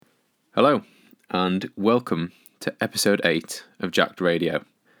Hello, and welcome to episode 8 of Jacked Radio.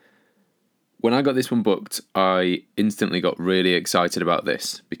 When I got this one booked, I instantly got really excited about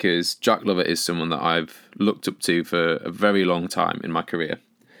this because Jack Lovett is someone that I've looked up to for a very long time in my career.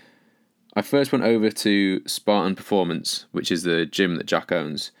 I first went over to Spartan Performance, which is the gym that Jack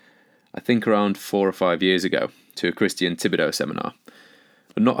owns, I think around 4 or 5 years ago, to a Christian Thibodeau seminar.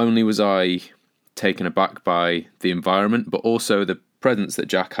 And not only was I taken aback by the environment, but also the presence that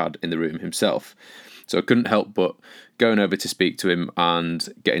Jack had in the room himself. So I couldn't help but going over to speak to him and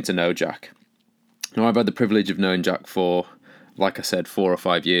getting to know Jack. Now, I've had the privilege of knowing Jack for, like I said, 4 or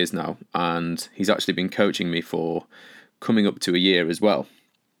 5 years now, and he's actually been coaching me for coming up to a year as well.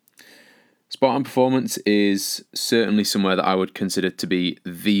 Spartan Performance is certainly somewhere that I would consider to be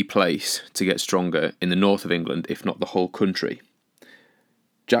the place to get stronger in the north of England, if not the whole country.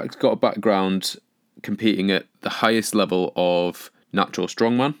 Jack's got a background competing at the highest level of natural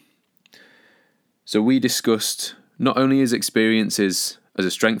strongman. So we discussed not only his experiences as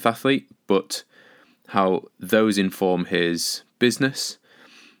a strength athlete, but how those inform his business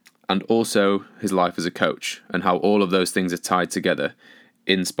and also his life as a coach, and how all of those things are tied together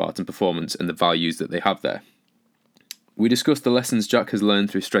in Spartan Performance and the values that they have there. We discussed the lessons Jack has learned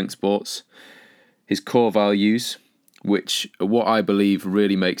through strength sports, his core values, which are what I believe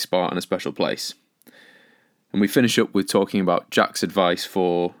really makes Spartan a special place. And we finish up with talking about Jack's advice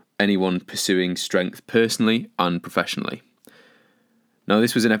for anyone pursuing strength personally and professionally. Now,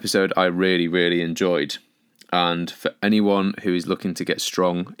 this was an episode I really enjoyed. And for anyone who is looking to get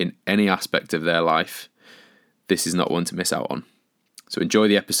strong in any aspect of their life, this is not one to miss out on. So enjoy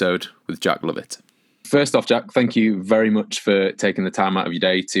the episode with Jack Lovett. First off, Jack, thank you very much for taking the time out of your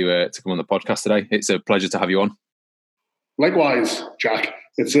day to come on the podcast today. It's a pleasure to have you on. Likewise, Jack.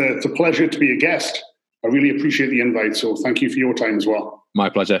 It's a pleasure to be a guest. I really appreciate the invite, so thank you for your time as well. My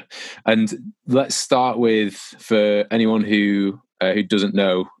pleasure. And let's start with, for anyone who doesn't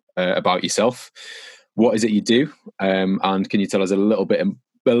know about yourself, what is it you do? And can you tell us a little bit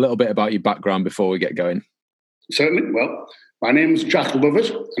about your background before we get going? Certainly. Well, my name's Jack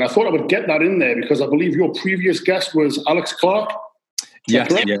Lovett, and I thought I would get that in there because I believe your previous guest was Alex Clark.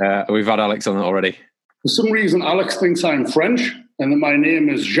 Yes, yeah, we've had Alex on already. For some reason, Alex thinks I'm French and that my name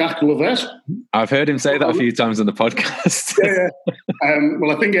is Jacques Lovett. I've heard him say that a few times on the podcast. Yeah. Well,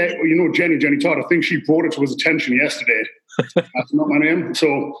 I think, Jenny Todd, I think she brought it to his attention yesterday. That's not my name.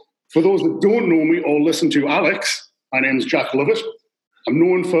 So for those that don't know me or listen to Alex, my name is Jack Lovett. I'm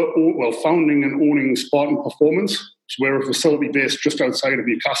known for founding and owning Spartan Performance. We're a facility based just outside of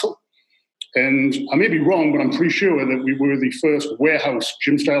Newcastle. And I may be wrong, but I'm pretty sure that we were the first warehouse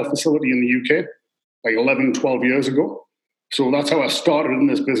gym-style facility in the UK, like 11, 12 years ago. So that's how I started in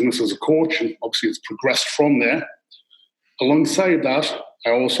this business as a coach, and obviously it's progressed from there. Alongside that,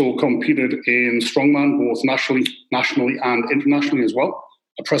 I also competed in strongman, both nationally and internationally as well.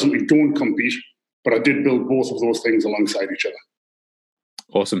 I presently don't compete, but I did build both of those things alongside each other.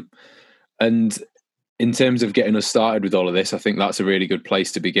 Awesome. And in terms of getting us started with all of this, I think that's a really good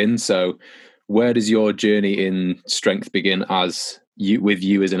place to begin. So where does your journey in strength begin with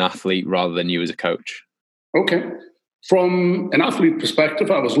you as an athlete rather than you as a coach? Okay. From an athlete perspective,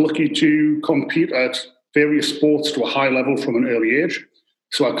 I was lucky to compete at various sports to a high level from an early age.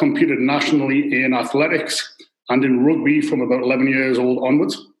 So I competed nationally in athletics and in rugby from about 11 years old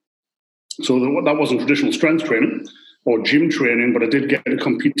onwards. So that wasn't traditional strength training or gym training, but I did get to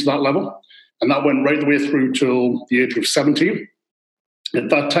compete to that level. And that went right the way through till the age of 17. At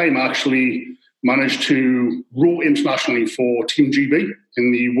that time, I actually managed to row internationally for Team GB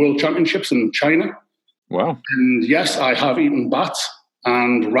in the World Championships in China. Wow. And yes, I have eaten bats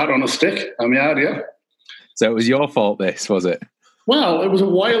and rat on a stick. I mean, yeah. So it was your fault, this, was it? Well, it was a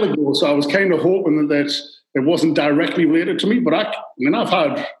while ago, so I was kind of hoping that it wasn't directly related to me. But I've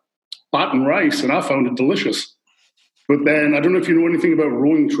had bat and rice, and I found it delicious. But then, I don't know if you know anything about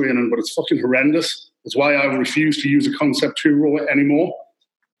rowing training, but it's fucking horrendous. It's why I refuse to use a Concept 2 rower anymore.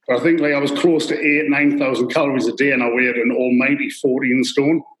 But I think I was close to 8,000-9,000 calories a day, and I weighed an almighty 14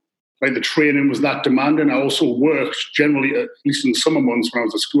 stone. The training was that demanding. I also worked generally, at least in the summer months when I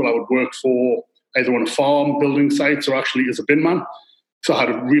was at school, I would work for either on a farm, building sites, or actually as a bin man. So I had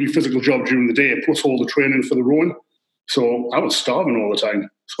a really physical job during the day, plus all the training for the rowing. So I was starving all the time.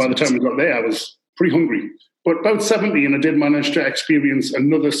 So by the time we got there, I was pretty hungry. But about 70, and I did manage to experience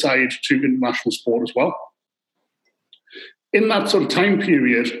another side to international sport as well. In that sort of time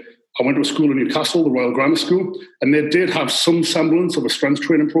period, I went to a school in Newcastle, the Royal Grammar School, and they did have some semblance of a strength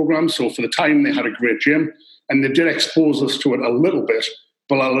training program. So for the time, they had a great gym, and they did expose us to it a little bit,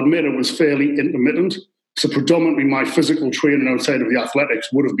 but I'll admit it was fairly intermittent. So predominantly my physical training outside of the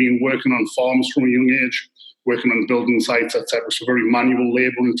athletics would have been working on farms from a young age, working on building sites, etc. So very manual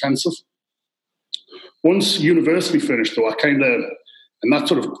labour intensive. Once university finished, though, and that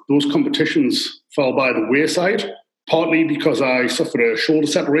sort of, those competitions fell by the wayside, partly because I suffered a shoulder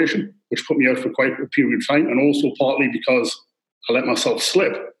separation, which put me out for quite a period of time, and also partly because I let myself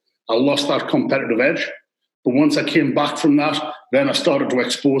slip. I lost that competitive edge. But once I came back from that, then I started to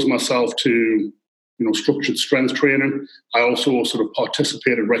expose myself to, structured strength training. I also sort of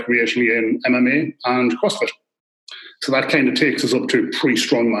participated recreationally in MMA and CrossFit. So that kind of takes us up to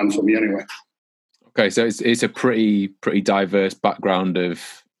pre-strongman for me anyway. Okay, so it's a pretty diverse background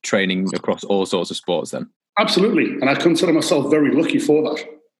of training across all sorts of sports then. Absolutely, and I consider myself very lucky for that.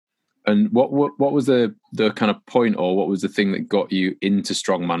 And what was the kind of point, or what was the thing that got you into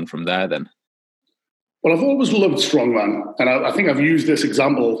strongman from there then? Well, I've always loved strongman, and I think I've used this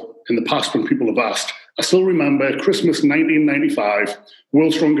example in the past when people have asked. I still remember Christmas 1995.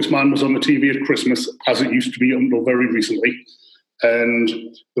 World's Strongest Man was on the TV at Christmas, as it used to be until very recently. And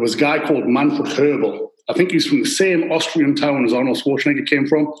there was a guy called Manfred Herbel. I think he's from the same Austrian town as Arnold Schwarzenegger came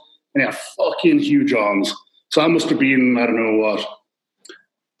from. And he had fucking huge arms. So I must have been,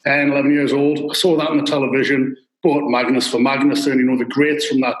 10, 11 years old. I saw that on the television, bought Magnus for Magnuson, the greats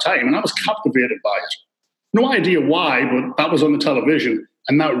from that time. And I was captivated by it. No idea why, but that was on the television.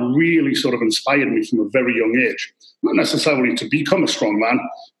 And that really sort of inspired me from a very young age. Not necessarily to become a strongman,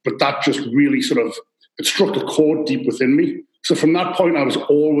 but that just really it struck a chord deep within me. So from that point, I was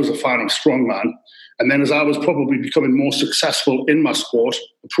always a fan of strongman. And then as I was probably becoming more successful in my sport,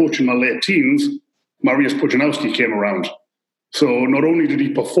 approaching my late teens, Mariusz Pudzianowski came around. So not only did he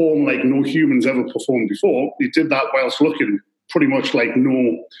perform like no humans ever performed before, he did that whilst looking pretty much like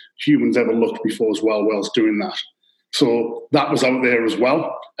no humans ever looked before as well whilst doing that. So that was out there as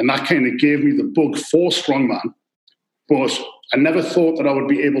well. And that kind of gave me the bug for strongman. But I never thought that I would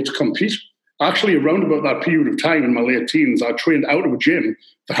be able to compete. Actually, around about that period of time in my late teens, I trained out of a gym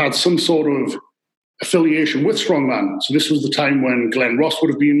that had some sort of affiliation with strongman. So this was the time when Glenn Ross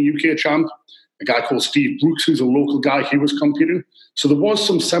would have been UK champ. A guy called Steve Brooks, who's a local guy, he was competing. So there was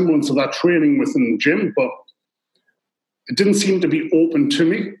some semblance of that training within the gym, but it didn't seem to be open to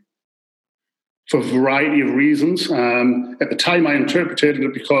me for a variety of reasons. At the time, I interpreted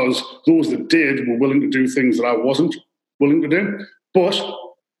it because those that did were willing to do things that I wasn't willing to do. But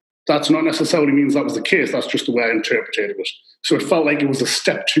that's not necessarily means that was the case. That's just the way I interpreted it. So it felt like it was a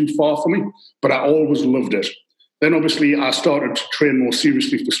step too far for me, but I always loved it. Then obviously I started to train more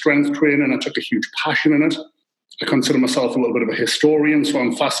seriously for strength training. I took a huge passion in it. I consider myself a little bit of a historian, so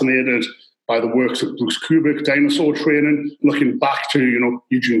I'm fascinated by the works of Bruce Kubick, dinosaur training, looking back to,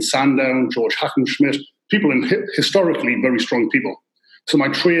 Eugene Sandown, George Hackenschmidt, people in historically very strong people. So my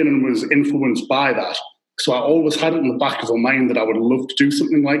training was influenced by that. So I always had it in the back of my mind that I would love to do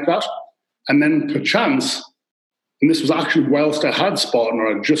something like that. And then perchance, and this was actually whilst I had Spartan,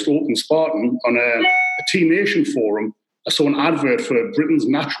 or I just opened Spartan, on a T Nation forum, I saw an advert for Britain's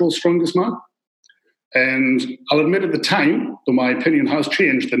Natural Strongest Man. And I'll admit at the time, though my opinion has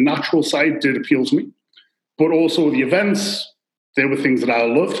changed, the natural side did appeal to me. But also the events, they were things that I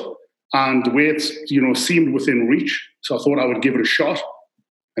loved. And the weights, seemed within reach. So I thought I would give it a shot.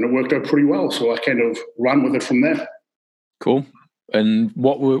 And it worked out pretty well. So I kind of ran with it from there. Cool. And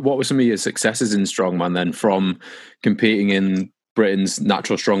what were some of your successes in strongman then, from competing in Britain's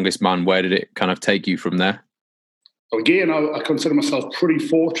Natural Strongest Man? Where did it kind of take you from there? Again, I consider myself pretty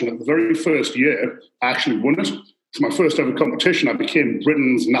fortunate. The very first year, I actually won it. So my first ever competition, I became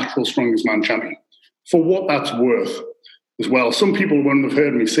Britain's Natural Strongest Man champion. For what that's worth as well. Some people, when they've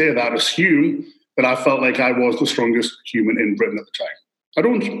heard me say that, assume that I felt like I was the strongest human in Britain at the time. I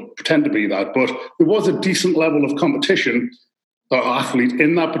don't pretend to be that, but there was a decent level of competition or athlete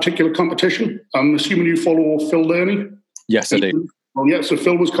in that particular competition. I'm assuming you follow Phil Learney? Yes, I do. Well, yeah, so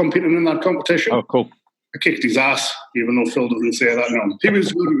Phil was competing in that competition. Oh, cool. I kicked his ass, even though Phil doesn't say that. No, he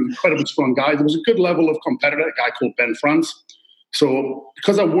was an incredibly strong guy. There was a good level of competitor, a guy called Ben France. So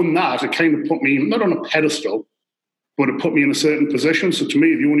because I won that, it kind of put me not on a pedestal, but it put me in a certain position. So to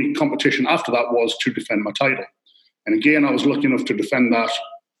me, the only competition after that was to defend my title. And again, I was lucky enough to defend that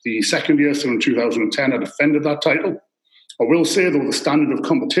the second year. So in 2010, I defended that title. I will say, though, the standard of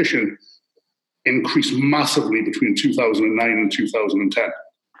competition increased massively between 2009 and 2010.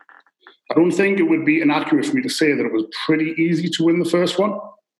 I don't think it would be inaccurate for me to say that it was pretty easy to win the first one.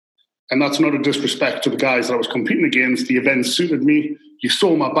 And that's not a disrespect to the guys that I was competing against. The event suited me. You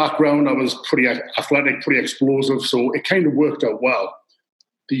saw my background. I was pretty athletic, pretty explosive. So it kind of worked out well.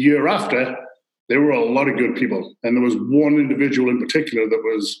 The year after, there were a lot of good people. And there was one individual in particular that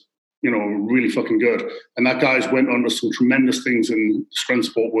was really fucking good. And that guy's went on to some tremendous things in the strength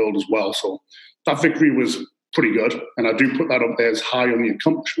sport world as well. So that victory was pretty good. And I do put that up there as high on the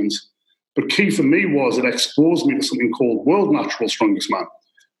accomplishments. But key for me was it exposed me to something called World Natural Strongest Man,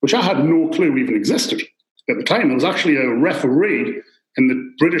 which I had no clue even existed at the time. There was actually a referee in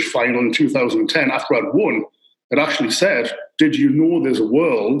the British final in 2010 after I'd won that actually said, "Did you know there's a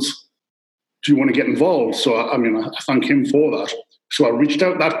Worlds? Do you want to get involved?" So, I thank him for that. So I reached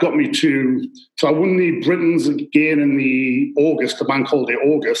out. That got me so I won the Britons again in the bank holiday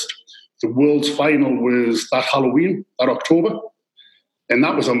August. The World's final was that Halloween, that October. And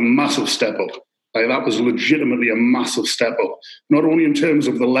that was a massive step up. That was legitimately a massive step up, not only in terms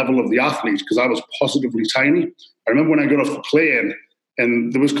of the level of the athlete, because I was positively tiny. I remember when I got off the plane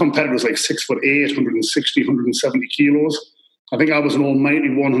and there was competitors like 6'8", 160, 170 kilos. I think I was an almighty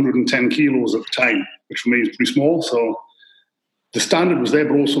 110 kilos at the time, which for me is pretty small. So the standard was there,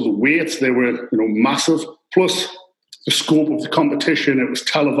 but also the weights, they were, massive. Plus the scope of the competition, it was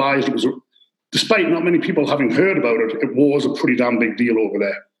televised. It was, despite not many people having heard about it, it was a pretty damn big deal over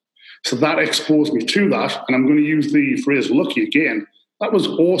there. So that exposed me to that. And I'm going to use the phrase lucky again. That was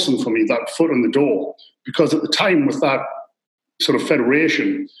awesome for me, that foot in the door, because at the time with that sort of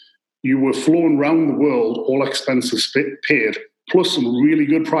federation, you were flown around the world, all expenses paid, plus some really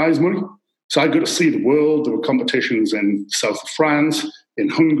good prize money. So I got to see the world. There were competitions in south of France, in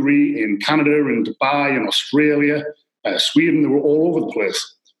Hungary, in Canada, in Dubai, in Australia, Sweden. They were all over the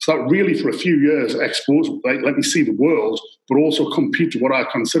place. So that really, for a few years, exposed, let me see the world, but also compete to what I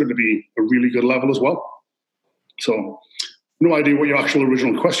consider to be a really good level as well. So no idea what your actual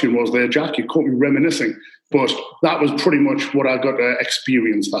original question was there, Jack. You caught me reminiscing. But that was pretty much what I got to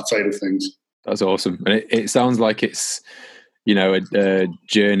experience, that side of things. That's awesome. And it sounds like it's, a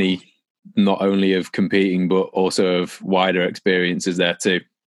journey not only of competing, but also of wider experiences there too.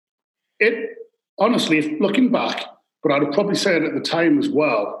 It, honestly, if looking back, but I'd have probably said at the time as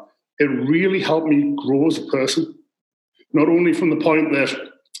well, it really helped me grow as a person. Not only from the point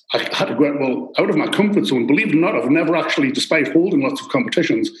that I had to go out of my comfort zone. Believe it or not, I've never actually, despite holding lots of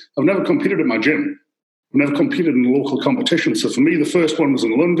competitions, I've never competed at my gym. I've never competed in local competitions. So for me, the first one was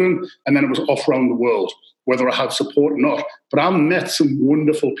in London, and then it was off around the world, whether I had support or not. But I met some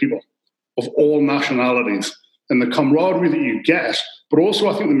wonderful people of all nationalities, and the camaraderie that you get, but also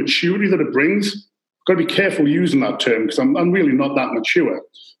I think the maturity that it brings. I've got to be careful using that term because I'm really not that mature.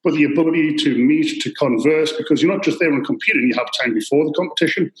 But the ability to meet, to converse, because you're not just there and competing, you have time before the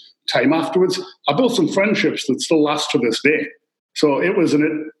competition, time afterwards. I built some friendships that still last to this day. So it was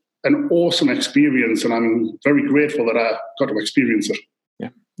an awesome experience, and I'm very grateful that I got to experience it. Yeah,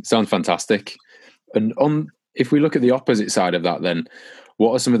 it sounds fantastic. And if we look at the opposite side of that, then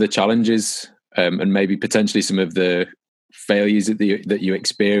what are some of the challenges and maybe potentially some of the failures that you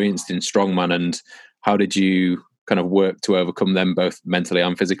experienced in strongman, and how did you kind of work to overcome them both mentally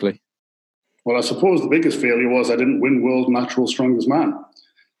and physically? Well, I suppose the biggest failure was I didn't win World Natural Strongest Man.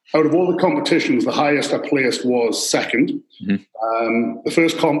 Out of all the competitions, the highest I placed was second. Mm-hmm. The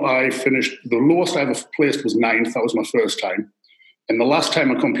first comp I finished, the lowest I ever placed was 9th. That was my first time. And the last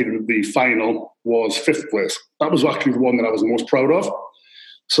time I competed at the final was 5th place. That was actually the one that I was most proud of.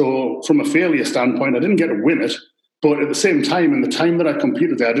 So from a failure standpoint, I didn't get to win it. But at the same time, in the time that I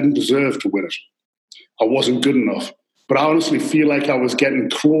competed there, I didn't deserve to win it. I wasn't good enough. But I honestly feel like I was getting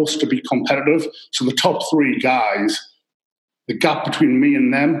close to be competitive. So the top 3 guys, the gap between me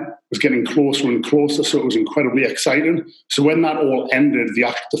and them was getting closer and closer, so it was incredibly exciting. So when that all ended,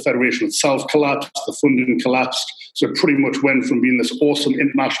 the federation itself collapsed, the funding collapsed, so it pretty much went from being this awesome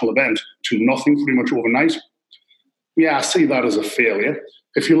international event to nothing pretty much overnight. Yeah, I see that as a failure.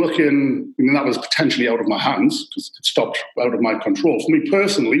 If you're looking, that was potentially out of my hands because it stopped out of my control. For me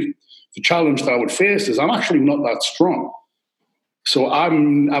personally, the challenge that I would face is I'm actually not that strong. So I've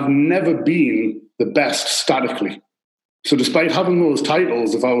never been the best statically. So despite having those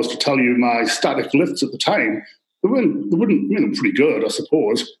titles, if I was to tell you my static lifts at the time, they wouldn't pretty good, I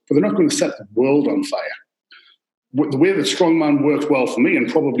suppose, but they're not going to set the world on fire. The way that strongman worked well for me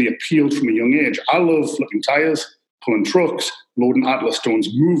and probably appealed from a young age, I love flipping tires, pulling trucks, loading Atlas stones,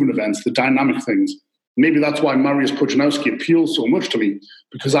 moving events, the dynamic things. Maybe that's why Mariusz Pudzianowski appeals so much to me,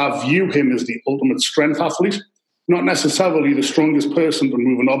 because I view him as the ultimate strength athlete, not necessarily the strongest person to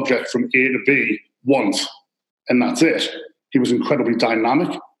move an object from A to B once, and that's it. He was incredibly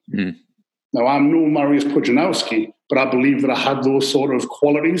dynamic. Mm. Now, I'm no Mariusz Pudzianowski, but I believe that I had those sort of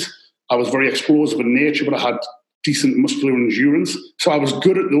qualities. I was very explosive in nature, but I had decent muscular endurance. So I was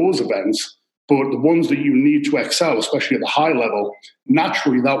good at those events, but the ones that you need to excel, especially at the high level,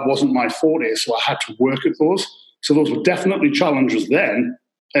 naturally that wasn't my forte, so I had to work at those. So those were definitely challenges then,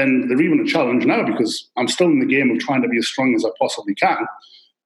 and they're even a challenge now because I'm still in the game of trying to be as strong as I possibly can.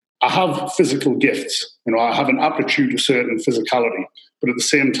 I have physical gifts. I have an aptitude to certain physicality, but at the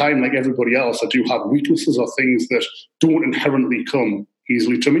same time, like everybody else, I do have weaknesses or things that don't inherently come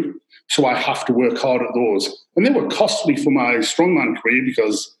easily to me. So I have to work hard at those. And they were costly for my strongman career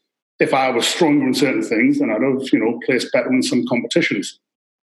because if I was stronger in certain things, then I'd have, placed better in some competitions.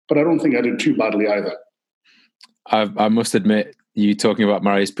 But I don't think I did too badly either. I must admit, you talking about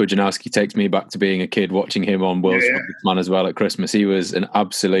Mariusz Pudzianowski takes me back to being a kid watching him on World's Strongest Man as well at Christmas. He was an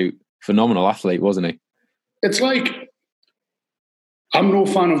absolute phenomenal athlete, wasn't he? It's like, I'm no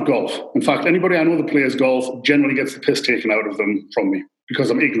fan of golf. In fact, anybody I know that plays golf generally gets the piss taken out of them from me because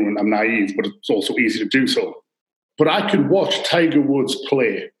I'm ignorant, I'm naive, but it's also easy to do so. But I could watch Tiger Woods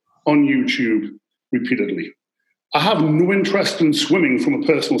play on YouTube repeatedly. I have no interest in swimming from a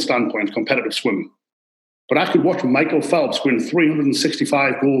personal standpoint, competitive swimming. But I could watch Michael Phelps win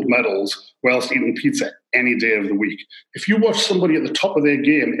 365 gold medals whilst eating pizza any day of the week. If you watch somebody at the top of their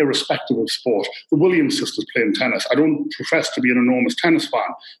game, irrespective of sport, the Williams sisters playing tennis. I don't profess to be an enormous tennis fan,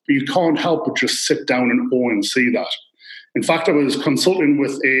 but you can't help but just sit down and awe and see that. In fact, I was consulting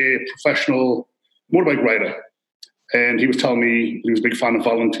with a professional motorbike rider, and he was telling me he was a big fan of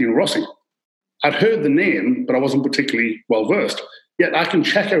Valentino Rossi. I'd heard the name, but I wasn't particularly well-versed. Yet I can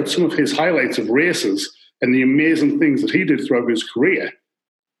check out some of his highlights of races and the amazing things that he did throughout his career.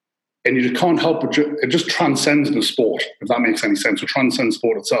 And you just can't help but it just transcends the sport, if that makes any sense. It transcends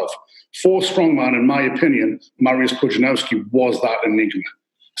sport itself. For strongman, in my opinion, Mariusz Pudzianowski was that enigma.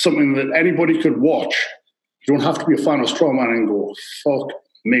 Something that anybody could watch. You don't have to be a fan of strongman and go, fuck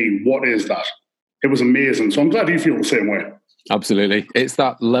me, what is that? It was amazing. So I'm glad you feel the same way. Absolutely. It's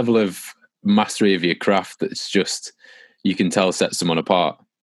that level of mastery of your craft that's just, you can tell, sets someone apart.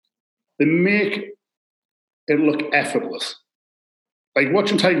 They make it look effortless. Like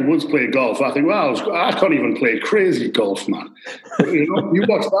watching Tiger Woods play golf, I think, well, I can't even play crazy golf, man. But, you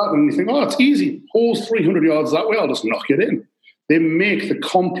watch that and you think, it's easy. Holes 300 yards that way, I'll just knock it in. They make the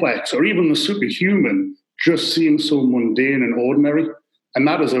complex or even the superhuman just seem so mundane and ordinary. And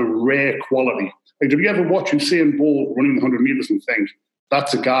that is a rare quality. Like, did you ever watch Usain Bolt running the 100 meters and think,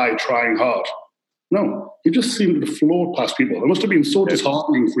 that's a guy trying hard? No, he just seemed to float past people. It must have been so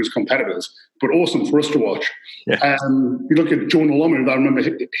disheartening for his competitors, but awesome for us to watch. Yeah. You look at Jonah Lomu, I remember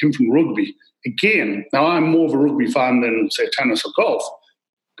him from rugby. Again, now I'm more of a rugby fan than, say, tennis or golf.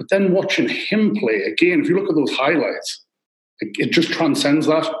 But then watching him play, again, if you look at those highlights, it just transcends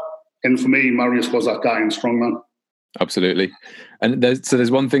that. And for me, Mariusz was that guy in strongman. Absolutely. And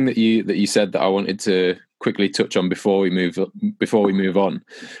there's one thing that you said that I wanted to quickly touch on before we move on,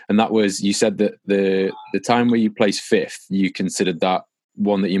 and that was, you said that the time where you placed fifth, you considered that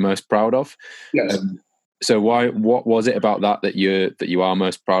one that you're most proud of. Yes. So what was it about that you are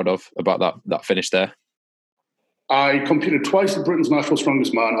most proud of about that finish there? I competed twice at Britain's National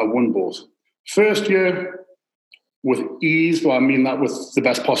Strongest Man. I won both. First year with ease, though I mean that with the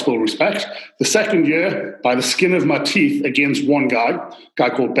best possible respect. The second year, by the skin of my teeth, against one guy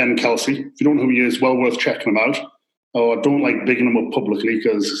called Ben Kelsey. If you don't know who he is, well worth checking him out. Oh, I don't like bigging him up publicly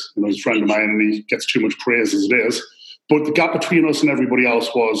because he's a friend of mine and he gets too much praise as it is. But the gap between us and everybody else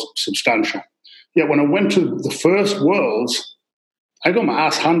was substantial. Yet when I went to the first Worlds, I got my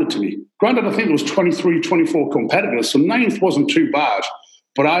ass handed to me. Granted, I think there was 23, 24 competitors, so ninth wasn't too bad,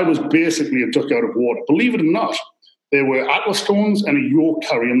 but I was basically a duck out of water. Believe it or not, there were Atlas Stones and a York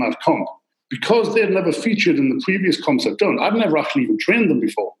carry in that comp. Because they had never featured in the previous comps I've done, I've never actually even trained them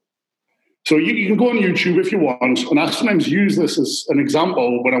before. So you can go on YouTube if you want, and I sometimes use this as an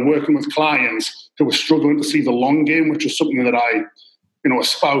example when I'm working with clients who are struggling to see the long game, which is something that I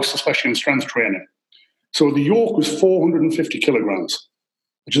espouse, especially in strength training. So the York was 450 kilograms,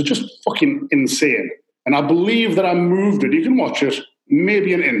 which is just fucking insane. And I believe that I moved it, you can watch it,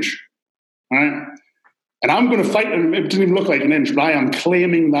 maybe an inch, right? And I'm going to fight, and it didn't even look like an inch, but I am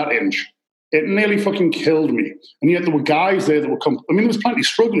claiming that inch. It nearly fucking killed me. And yet there were guys there that were, there was plenty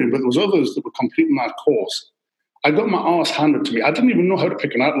struggling, but there was others that were completing that course. I got my arse handed to me. I didn't even know how to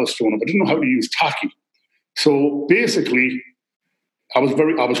pick an Atlas stone up. I didn't know how to use tacky. So basically, I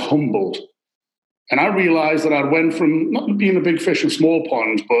was humbled. And I realized that I went from not being a big fish in small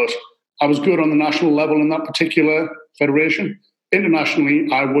ponds, but I was good on the national level in that particular federation. Internationally,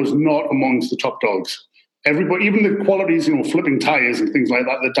 I was not amongst the top dogs. Everybody, even the qualities, flipping tires and things like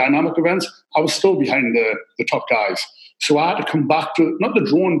that, the dynamic events, I was still behind the top guys. So I had to come back to, not the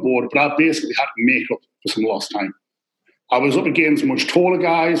drawing board, but I basically had to make up for some lost time. I was up against much taller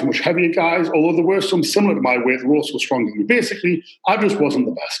guys, much heavier guys, although there were some similar to my weight, they were also stronger than me. Basically, I just wasn't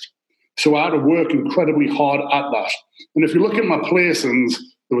the best. So I had to work incredibly hard at that. And if you look at my placings,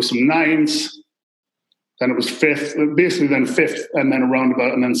 there were some ninths, then it was fifth, basically then fifth, and then a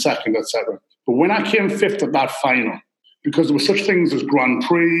roundabout, and then second, etc. But when I came fifth at that final, because there were such things as Grand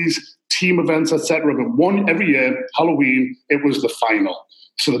Prix, team events, etc., but one every year, Halloween, it was the final.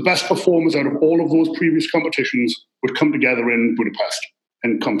 So the best performers out of all of those previous competitions would come together in Budapest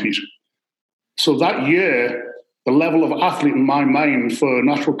and compete. So that year, the level of athlete in my mind for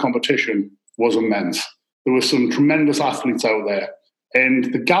national competition was immense. There were some tremendous athletes out there.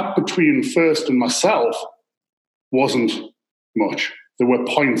 And the gap between first and myself wasn't much. There were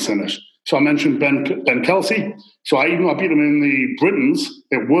points in it. So I mentioned Ben Kelsey. So even though I beat him in the Britons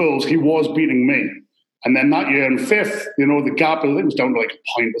at Worlds, he was beating me. And then that year in fifth, the gap, I think it was down to like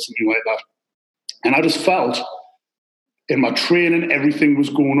a point or something like that. And I just felt in my training, everything was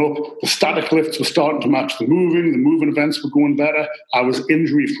going up. The static lifts were starting to match the moving events were going better. I was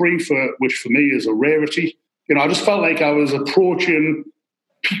injury-free, which for me is a rarity. I just felt like I was approaching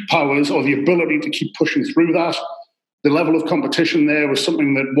peak powers, or the ability to keep pushing through that. The level of competition there was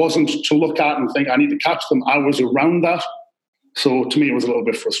something that wasn't to look at and think, I need to catch them. I was around that. So to me, it was a little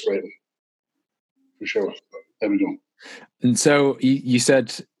bit frustrating. For sure. There we go. And so you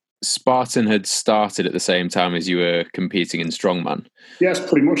said Spartan had started at the same time as you were competing in strongman. Yes,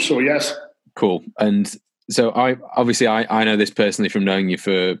 pretty much so, yes. Cool. And so I know this personally from knowing you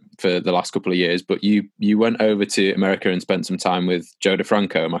for the last couple of years, but you went over to America and spent some time with Joe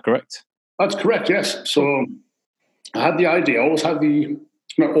DeFranco, am I correct? That's correct, yes. So I had the idea,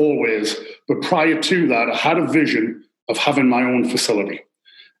 not always, but prior to that, I had a vision of having my own facility.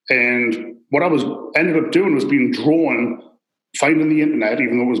 And what I ended up doing was being drawn, finding the internet,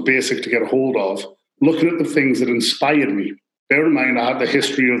 even though it was basic to get a hold of, looking at the things that inspired me. Bear in mind, I had the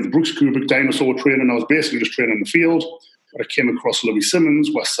history of the Brooks Kubik dinosaur training. I was basically just training in the field. But I came across Louis Simmons,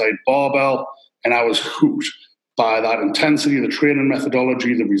 Westside Barbell, and I was hooked by that intensity, the training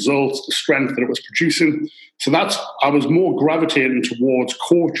methodology, the results, the strength that it was producing. So I was more gravitating towards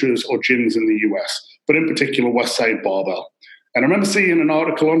coaches or gyms in the US, but in particular Westside Barbell. And I remember seeing an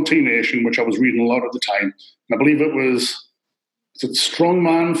article on T Nation, which I was reading a lot at the time, and I believe it was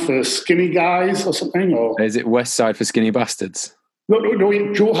Strongman for Skinny Guys or something? Or is it Westside for Skinny Bastards? No,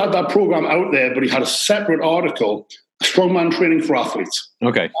 Joe had that program out there, but he had a separate article, Strongman Training for Athletes.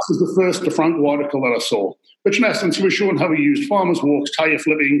 Okay. That was the first DeFranco article that I saw, which in essence, he was showing how he used farmer's walks, tire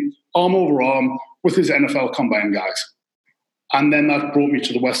flipping, arm over arm with his NFL combine guys. And then that brought me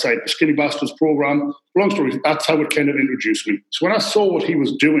to the Westside for Skinny Bastards program. Long story, that's how it kind of introduced me. So when I saw what he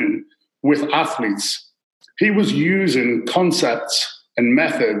was doing with athletes, he was using concepts and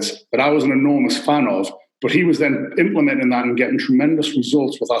methods that I was an enormous fan of, but he was then implementing that and getting tremendous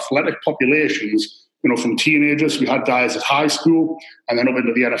results with athletic populations, from teenagers. We had guys at high school and then up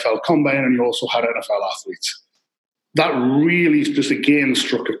into the NFL combine, and you also had NFL athletes. That really just again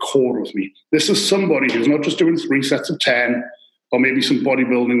struck a chord with me. This is somebody who's not just doing 3 sets of 10 or maybe some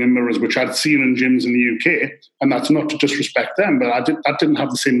bodybuilding and mirrors, which I'd seen in gyms in the UK, and that's not to disrespect them, but that didn't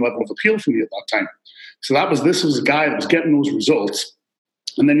have the same level of appeal for me at that time. So this was a guy that was getting those results.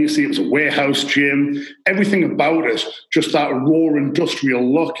 And then you see it was a warehouse gym, everything about it, just that raw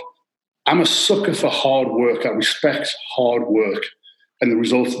industrial look. I'm a sucker for hard work. I respect hard work and the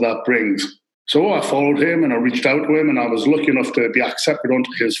results that brings. So I followed him and I reached out to him, and I was lucky enough to be accepted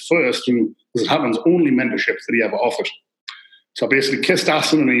onto his first, and as it happens, only mentorships that he ever offered. So I basically kissed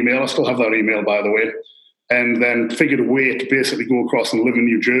ass in an email. I still have that email, by the way, and then figured a way to basically go across and live in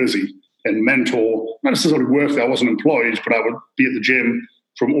New Jersey and mentor. Not necessarily work there. I wasn't employed, but I would be at the gym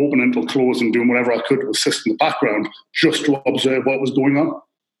from open until close and doing whatever I could to assist in the background just to observe what was going on.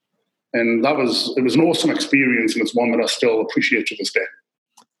 And it was an awesome experience, and it's one that I still appreciate to this day.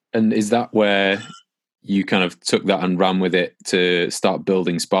 And is that where you kind of took that and ran with it to start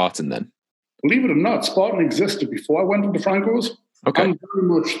building Spartan then? Believe it or not, Spartan existed before I went into DeFranco's. Okay. I'm very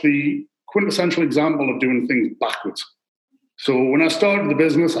much the quintessential example of doing things backwards. So when I started the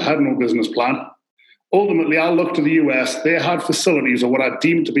business, I had no business plan. Ultimately, I looked to the US. They had facilities, or what I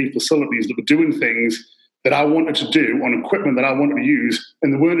deemed to be facilities, that were doing things that I wanted to do on equipment that I wanted to use,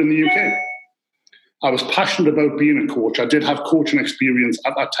 and they weren't in the UK. I was passionate about being a coach. I did have coaching experience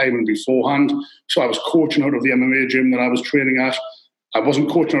at that time and beforehand. So I was coaching out of the MMA gym that I was training at. I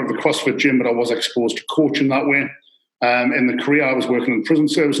wasn't coaching out of the CrossFit gym, but I was exposed to coaching that way. In the career, I was working in prison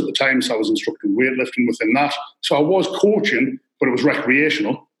service at the time, so I was instructing weightlifting within that. So I was coaching, but it was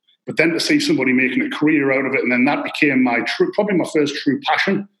recreational. But then to see somebody making a career out of it, and then that became probably my first true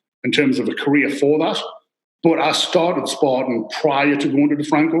passion in terms of a career for that. But I started Spartan prior to going to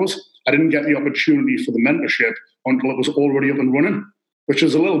DeFranco's. I didn't get the opportunity for the mentorship until it was already up and running, which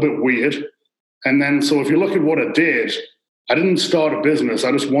is a little bit weird. And then, so if you look at what I did, I didn't start a business.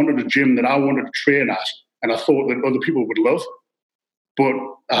 I just wanted a gym that I wanted to train at, and I thought that other people would love. But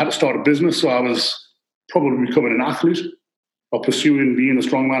I had to start a business, so I was probably becoming an athlete or pursuing being a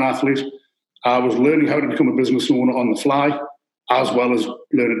strongman athlete. I was learning how to become a business owner on the fly, as well as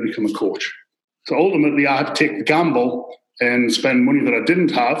learning to become a coach. So ultimately, I had to take the gamble and spend money that I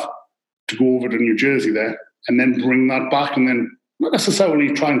didn't have to go over to New Jersey there, and then bring that back, and then not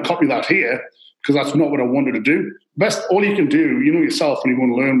necessarily try and copy that here, because that's not what I wanted to do. All you can do, you know yourself, when you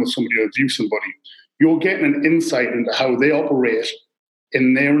want to learn with somebody or view somebody, you're getting an insight into how they operate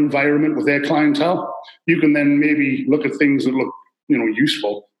in their environment with their clientele. You can then maybe look at things that look,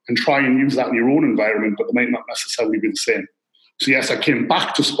 useful and try and use that in your own environment, but they might not necessarily be the same. So yes, I came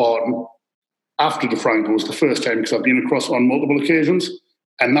back to Spartan after DeFranco's the first time, because I've been across on multiple occasions,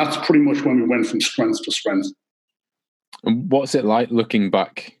 and that's pretty much when we went from strength to strength. And what's it like looking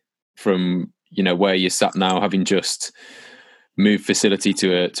back from where you sat now, having just moved facility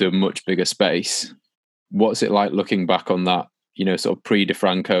to a much bigger space? What's it like looking back on that, sort of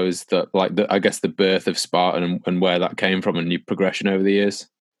pre-DeFranco's, I guess the birth of Spartan and where that came from and your progression over the years?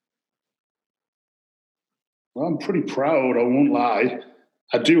 Well, I'm pretty proud, I won't lie.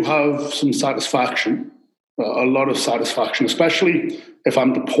 I do have some satisfaction, a lot of satisfaction, especially if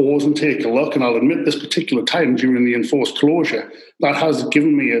I'm to pause and take a look. And I'll admit this particular time during the enforced closure, that has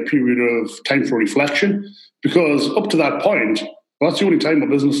given me a period of time for reflection, because up to that point, well, that's the only time my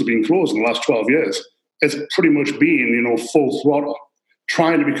business has been closed in the last 12 years. It's pretty much been, full throttle,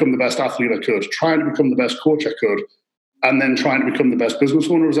 trying to become the best athlete I could, trying to become the best coach I could, and then trying to become the best business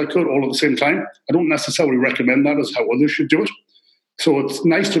owner as I could, all at the same time. I don't necessarily recommend that as how others should do it. So it's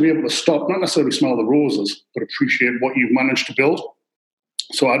nice to be able to stop, not necessarily smell the roses, but appreciate what you've managed to build.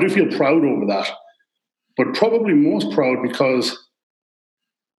 So I do feel proud over that, but probably most proud because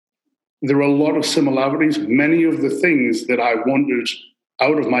there are a lot of similarities. Many of the things that I wanted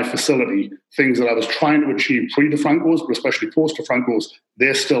out of my facility, things that I was trying to achieve pre-DeFranco's, but especially post-DeFranco's,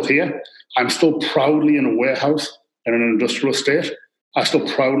 they're still here. I'm still proudly in a warehouse in an industrial estate. I still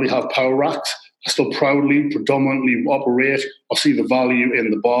proudly have power racks. I still proudly, predominantly operate or see the value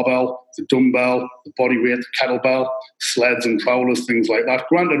in the barbell, the dumbbell, the body weight, the kettlebell, sleds and prowlers, things like that.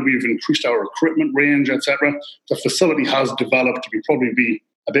 Granted, we've increased our equipment range, etc. The facility has developed to probably be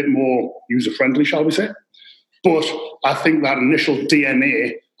a bit more user-friendly, shall we say. But I think that initial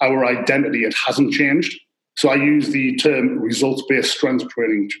DNA, our identity, it hasn't changed. So I use the term results-based strength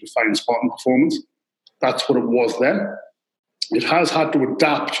training to define Spartan performance. That's what it was then. It has had to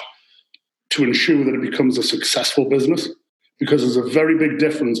adapt to ensure that it becomes a successful business, because there's a very big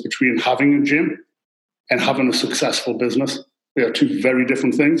difference between having a gym and having a successful business. They are two very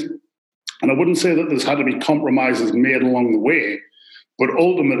different things. And I wouldn't say that there's had to be compromises made along the way, but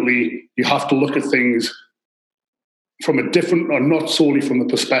ultimately you have to look at things from a different, or not solely from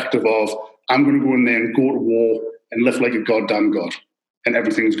the perspective of, I'm going to go in there and go to war and live like a goddamn god and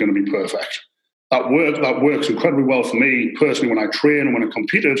everything's going to be perfect. That works incredibly well for me personally when I train and when I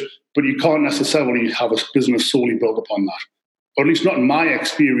competed, but you can't necessarily have a business solely built upon that. Or at least not in my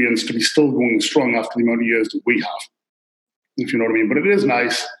experience, to be still going strong after the amount of years that we have, if you know what I mean. But it is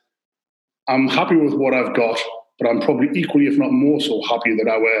nice. I'm happy with what I've got, but I'm probably equally, if not more so, happy that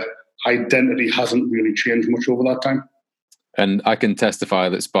our identity hasn't really changed much over that time. And I can testify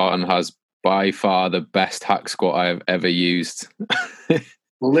that Spartan has by far the best hack squat I have ever used.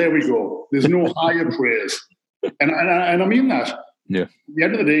 Well, there we go. There's no higher praise. And I mean that. Yeah. At the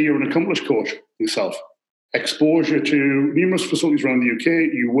end of the day, you're an accomplished coach yourself. Exposure to numerous facilities around the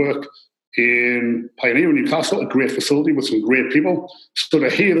UK. You work in Pioneer in Newcastle, a great facility with some great people. So to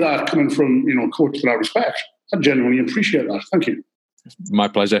hear that coming from, a coach that I respect, I genuinely appreciate that. Thank you. My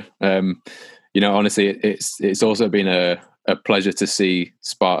pleasure. Honestly, it's also been a pleasure to see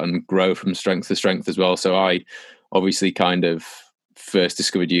Spartan grow from strength to strength as well. So I obviously kind of first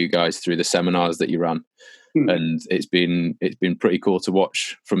discovered you guys through the seminars that you ran. And it's been pretty cool to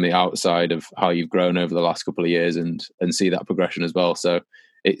watch from the outside of how you've grown over the last couple of years and see that progression as well. So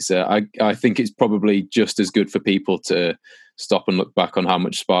it's I think it's probably just as good for people to stop and look back on how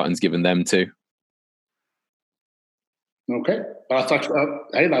much Spartan's given them too. Okay,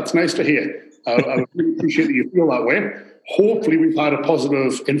 that's nice to hear. I really appreciate that you feel that way. Hopefully, we've had a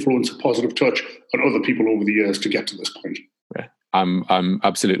positive influence, a positive touch on other people over the years to get to this point. Yeah, I'm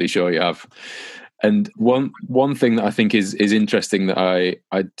absolutely sure you have. And one thing that I think is interesting that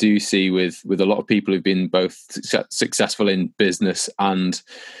I do see with a lot of people who've been both successful in business and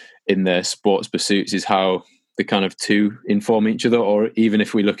in their sports pursuits is how the kind of two inform each other. Or even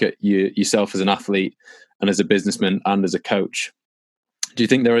if we look at yourself as an athlete and as a businessman and as a coach, do you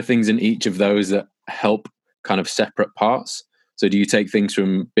think there are things in each of those that help kind of separate parts? So do you take things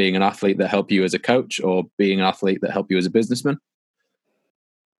from being an athlete that help you as a coach, or being an athlete that help you as a businessman?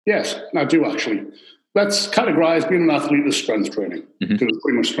 Yes, I do actually. Let's categorize being an athlete as strength training, because it's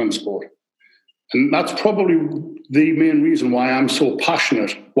pretty much strength sport. And that's probably the main reason why I'm so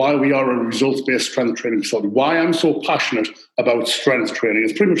passionate, why we are a results-based strength training facility, why I'm so passionate about strength training.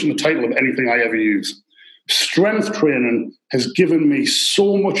 It's pretty much in the title of anything I ever use. Strength training has given me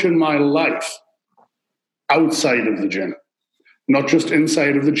so much in my life outside of the gym, not just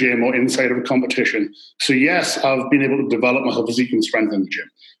inside of the gym or inside of a competition. So yes, I've been able to develop my physique and strength in the gym.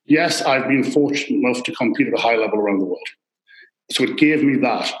 Yes, I've been fortunate enough to compete at a high level around the world. So it gave me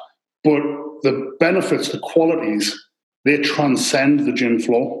that. But the benefits, the qualities, they transcend the gym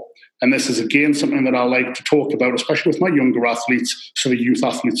floor. And this is, again, something that I like to talk about, especially with my younger athletes, so the youth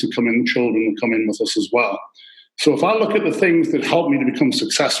athletes who come in, children who come in with us as well. So if I look at the things that help me to become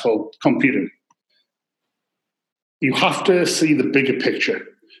successful competing, you have to see the bigger picture.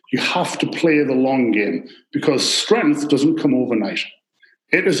 You have to play the long game, because strength doesn't come overnight.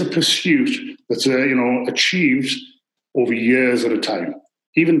 It is a pursuit that's achieved over years at a time.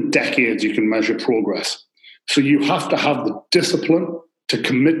 Even decades, you can measure progress. So you have to have the discipline to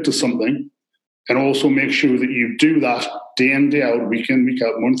commit to something, and also make sure that you do that day in, day out, week in, week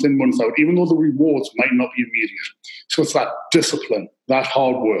out, month in, month out, even though the rewards might not be immediate. So it's that discipline, that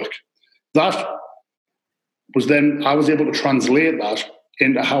hard work. That was then, I was able to translate that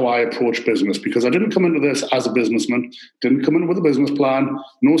into how I approach business, because I didn't come into this as a businessman, didn't come in with a business plan,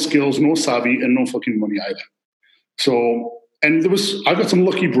 no skills, no savvy, and no fucking money either. So, and I got some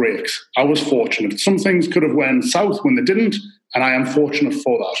lucky breaks. I was fortunate. Some things could have went south when they didn't, and I am fortunate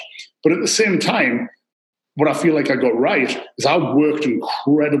for that. But at the same time, what I feel like I got right is I worked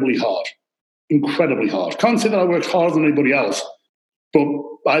incredibly hard. Incredibly hard. Can't say that I worked harder than anybody else, but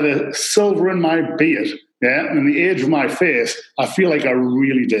by the silver in my beard, and the age of my face, I feel like I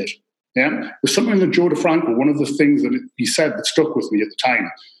really did. There's something that Joe DeFranco, one of the things that he said that stuck with me at the time.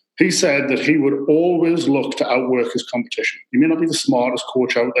 He said that he would always look to outwork his competition. He may not be the smartest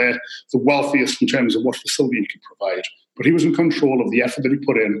coach out there, the wealthiest in terms of what facility he could provide, but he was in control of the effort that he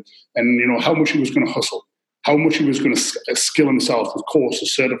put in, and how much he was going to hustle, how much he was going to skill himself with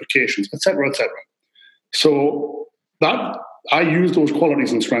courses, certifications, etc., etc. So that I use those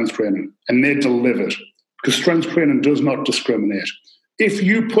qualities in strength training, and they delivered, because strength training does not discriminate. If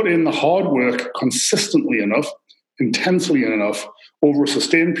you put in the hard work consistently enough, intensely enough, over a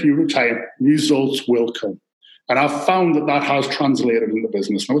sustained period of time, results will come. And I've found that has translated into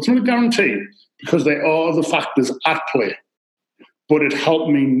business. Now, it's not a guarantee, because there are the factors at play, but it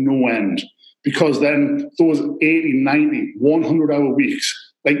helped me no end, because then those 80, 90, 100-hour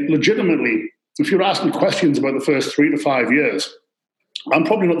weeks, like legitimately, if you're asking questions about the first 3 to 5 years, I'm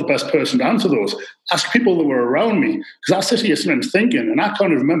probably not the best person to answer those. Ask people that were around me, because I sit here sometimes thinking, and I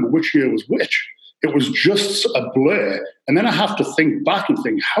can't even remember which year was which. It was just a blur. And then I have to think back and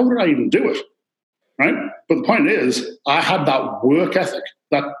think, how did I even do it? Right? But the point is, I had that work ethic,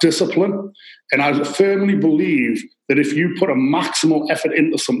 that discipline, and I firmly believe that if you put a maximal effort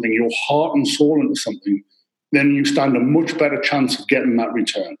into something, your heart and soul into something, then you stand a much better chance of getting that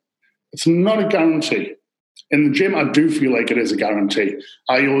return. It's not a guarantee. In the gym, I do feel like it is a guarantee.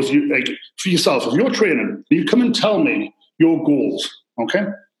 I always, like, for yourself, if you're training, you come and tell me your goals, okay?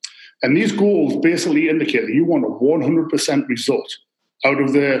 And these goals basically indicate that you want a 100% result out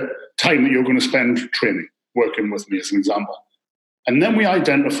of the time that you're going to spend training, working with me as an example. And then we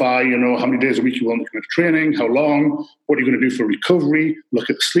identify, how many days a week you want to commit to training, how long, what you're going to do for recovery, look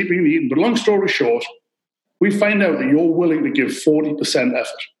at the sleeping and eating. But long story short, we find out that you're willing to give 40%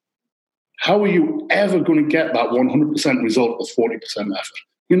 effort. How are you ever going to get that 100% result with 40% effort?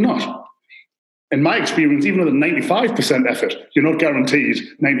 You're not. In my experience, even with a 95% effort, you're not guaranteed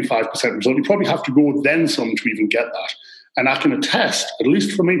 95% result. You probably have to go then some to even get that. And I can attest, at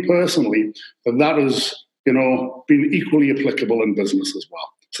least for me personally, that has, been equally applicable in business as well.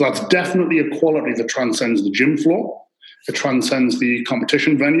 So that's definitely a quality that transcends the gym floor. It transcends the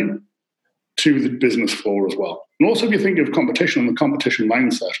competition venue to the business floor as well. And also, if you think of competition and the competition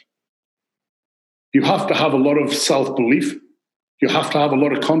mindset, you have to have a lot of self-belief. You have to have a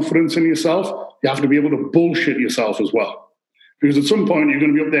lot of confidence in yourself. You have to be able to bullshit yourself as well. Because at some point, you're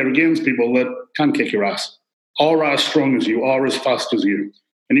going to be up there against people that can kick your ass, are as strong as you, are as fast as you.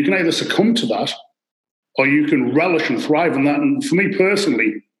 And you can either succumb to that, or you can relish and thrive in that. And for me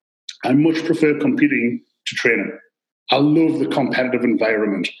personally, I much prefer competing to training. I love the competitive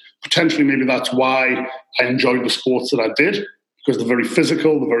environment. Potentially, maybe that's why I enjoyed the sports that I did, because they're very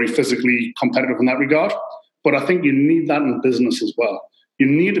physical, they're very physically competitive in that regard. But I think you need that in business as well. You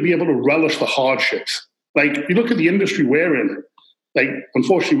need to be able to relish the hardships. Like, you look at the industry we're in, like,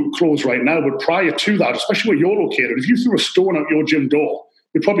 unfortunately, we're closed right now, but prior to that, especially where you're located, if you threw a stone out your gym door,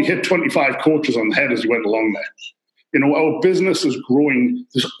 you'd probably hit 25 coaches on the head as you went along there. You know, our business is growing.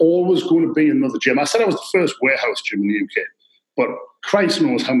 There's always going to be another gym. I said I was the first warehouse gym in the UK, but Christ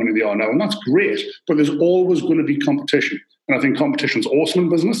knows how many there are now, and that's great, but there's always going to be competition. And I think competition's awesome in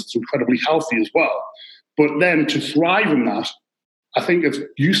business. It's incredibly healthy as well. But then to thrive in that, I think it's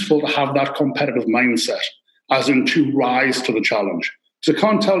useful to have that competitive mindset, as in to rise to the challenge. So I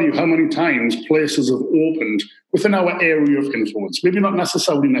can't tell you how many times places have opened within our area of influence. Maybe not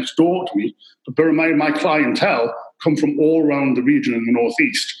necessarily next door to me, but bear in mind my clientele come from all around the region in the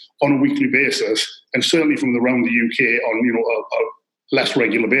Northeast on a weekly basis, and certainly from around the UK on, you know, a less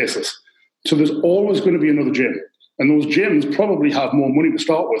regular basis. So there's always going to be another gym. And those gyms probably have more money to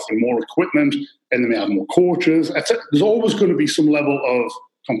start with and more equipment, and they may have more coaches, etc. There's always going to be some level of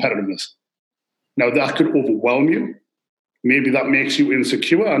competitiveness. Now, that could overwhelm you. Maybe that makes you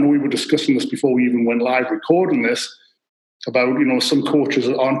insecure. I know we were discussing this before we even went live recording this, about, you know, some coaches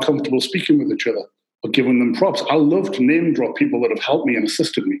that aren't comfortable speaking with each other or giving them props. I love to name drop people that have helped me and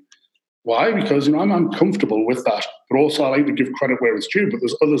assisted me. Why? Because, you know, I'm comfortable with that, but also I like to give credit where it's due, but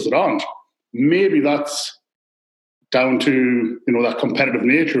there's others that aren't. Maybe that's down to, you know, that competitive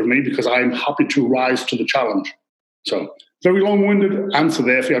nature of me, because I'm happy to rise to the challenge. So, very long-winded answer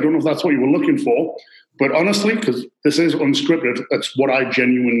there for you. I don't know if that's what you were looking for, but honestly, because this is unscripted, that's what I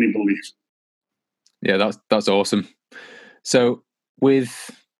genuinely believe. Yeah, that's awesome. So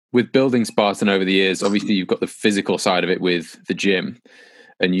with building Spartan over the years, obviously you've got the physical side of it with the gym,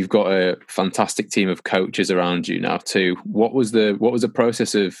 and you've got a fantastic team of coaches around you now too. What was the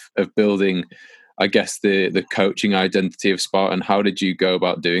process of building, I guess, the coaching identity of Spartan? How did you go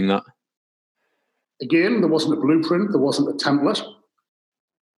about doing that? Again, there wasn't a blueprint. There wasn't a template.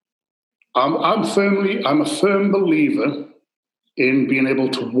 I'm a firm believer in being able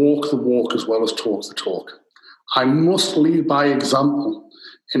to walk the walk as well as talk the talk. I must lead by example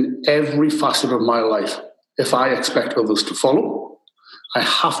in every facet of my life if I expect others to follow. I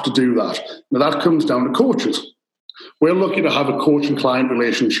have to do that. Now, that comes down to coaches. We're lucky to have a coach and client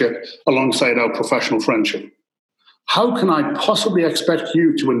relationship alongside our professional friendship. How can I possibly expect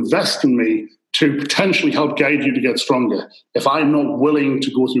you to invest in me to potentially help guide you to get stronger if I'm not willing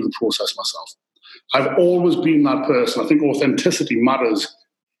to go through the process myself? I've always been that person. I think authenticity matters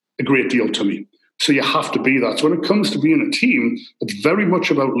a great deal to me. So you have to be that. So when it comes to being a team, it's very much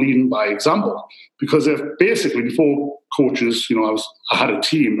about leading by example. Because if basically before coaches, you know, I had a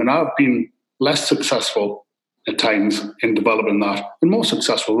team, and I've been less successful at times in developing that, and more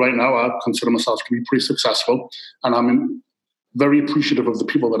successful. Right now, I consider myself to be pretty successful, and I'm very appreciative of the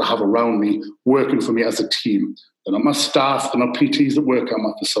people that I have around me working for me as a team. They're not my staff, they're not PTs that work at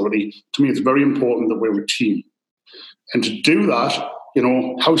my facility. To me, it's very important that we're a team. And to do that, you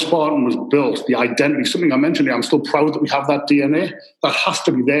know, how Spartan was built, the identity, something I mentioned here, I'm still proud that we have that DNA. That has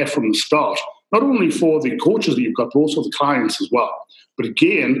to be there from the start, not only for the coaches that you've got, but also the clients as well. But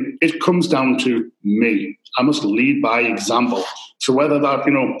again, it comes down to me. I must lead by example. So whether that,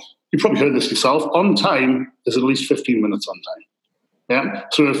 you know, you probably heard this yourself, on time is at least 15 minutes on time. Yeah.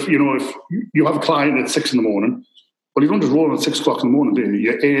 So if you have a client at 6 a.m, well, you don't just roll at 6 o'clock in the morning, do you?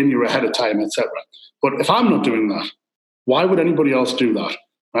 You're in, you're ahead of time, etc. But if I'm not doing that, why would anybody else do that,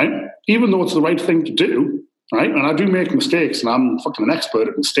 right? Even though it's the right thing to do, right? And I do make mistakes, and I'm fucking an expert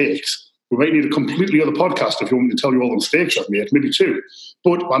at mistakes. We might need a completely other podcast if you want me to tell you all the mistakes I've made, maybe two.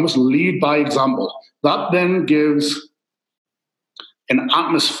 But I must lead by example. That then gives an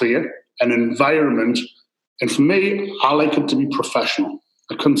atmosphere, an environment, and for me, I like it to be professional.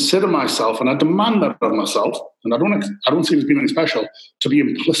 I consider myself, and I demand that of myself, and I don't see it as being anything special, to be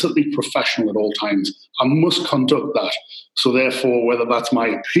implicitly professional at all times. I must conduct that. So therefore, whether that's my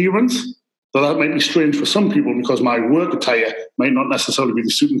appearance, though that might be strange for some people because my work attire might not necessarily be the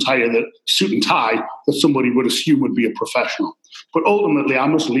suit and tie that somebody would assume would be a professional. But ultimately, I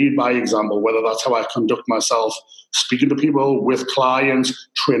must lead by example, whether that's how I conduct myself, speaking to people, with clients,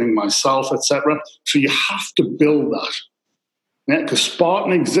 training myself, etc. So you have to build that. Yeah, because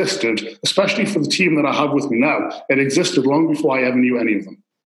Spartan existed, especially for the team that I have with me now, it existed long before I ever knew any of them.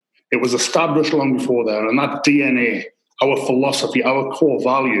 It was established long before there, and that DNA, our philosophy, our core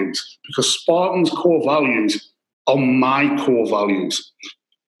values, because Spartan's core values are my core values.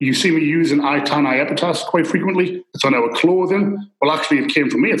 You see me using ITAN Iepitas quite frequently. It's on our clothing. Well, actually, it came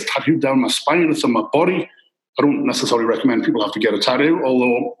from me. It's tattooed down my spine. It's on my body. I don't necessarily recommend people have to get a tattoo,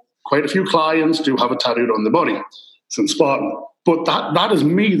 although quite a few clients do have a tattooed on their body. It's in Spartan. But that is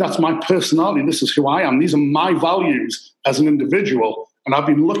me. That's my personality. This is who I am. These are my values as an individual. And I've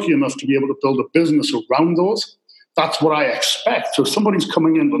been lucky enough to be able to build a business around those. That's what I expect. So if somebody's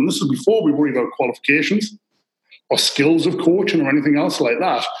coming in, and this is before we worry about qualifications or skills of coaching or anything else like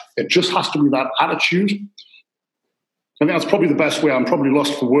that, it just has to be that attitude. I think that's probably the best way. I'm probably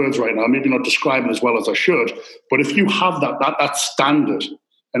lost for words right now, maybe not describing as well as I should. But if you have that standard,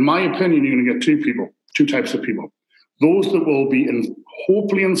 in my opinion, you're going to get two types of people. Those that will be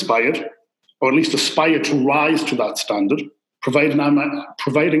hopefully inspired, or at least aspire to rise to that standard, providing I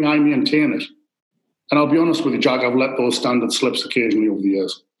maintain it. And I'll be honest with you, Jack, I've let those standards slip occasionally over the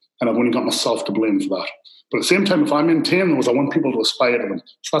years, and I've only got myself to blame for that. But at the same time, if I maintain those, I want people to aspire to them.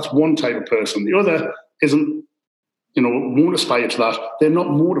 So that's one type of person. The other isn't, won't aspire to that. They're not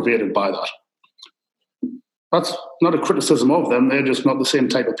motivated by that. That's not a criticism of them. They're just not the same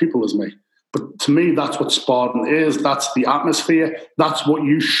type of people as me. But to me, that's what Spartan is. That's the atmosphere. That's what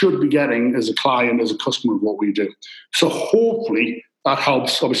you should be getting as a client, as a customer of what we do. So hopefully that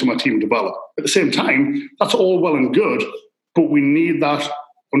helps, obviously, my team develop. At the same time, that's all well and good, but we need that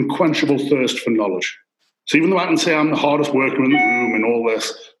unquenchable thirst for knowledge. So even though I can say I'm the hardest worker in the room and all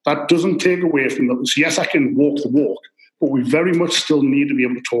this, that doesn't take away from that. So yes, I can walk the walk, but we very much still need to be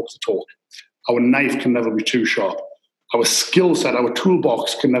able to talk the talk. Our knife can never be too sharp. Our skill set, our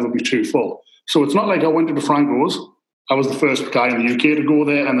toolbox can never be too full. So it's not like I went to the Franco's, I was the first guy in the UK to go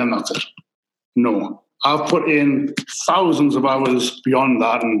there, and then that's it. No. I've put in thousands of hours beyond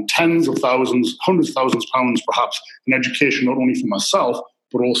that, and tens of thousands, hundreds of thousands of pounds perhaps, in education, not only for myself,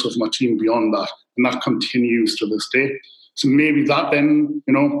 but also for my team beyond that. And that continues to this day. So maybe that then,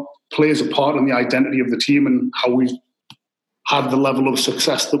 plays a part in the identity of the team and how we've had the level of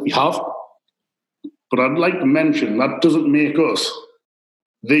success that we have. But I'd like to mention that doesn't make us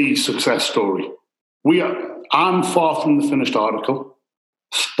the success story. I'm far from the finished article.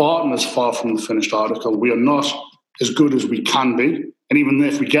 Spartan is far from the finished article. We are not as good as we can be. And even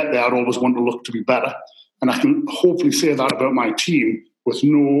if we get there, I'd always want to look to be better. And I can hopefully say that about my team with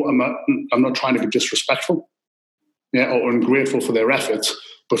I'm not trying to be disrespectful or ungrateful for their efforts.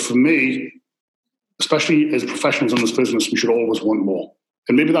 But for me, especially as professionals in this business, we should always want more.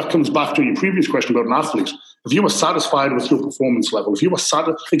 And maybe that comes back to your previous question about an athlete. If you were satisfied with your performance level, if you're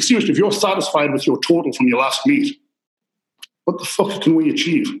satisfied with your total from your last meet, what the fuck can we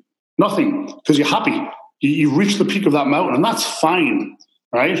achieve? Nothing, because you're happy. You reach the peak of that mountain, and that's fine,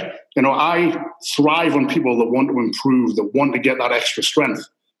 right? I thrive on people that want to improve, that want to get that extra strength.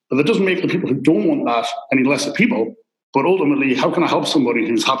 But that doesn't make the people who don't want that any lesser people. But ultimately, how can I help somebody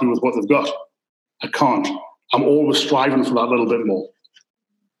who's happy with what they've got? I can't. I'm always striving for that little bit more.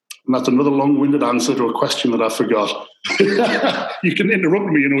 And that's another long-winded answer to a question that I forgot. You can interrupt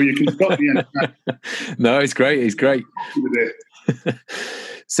me, you can stop me anytime. No, it's great. It's great.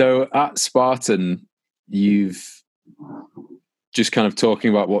 So at Spartan, you've just kind of talking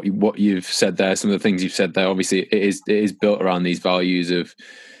about what you've said there, some of the things you've said there. Obviously, it is built around these values of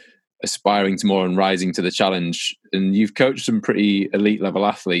aspiring to more and rising to the challenge. And you've coached some pretty elite level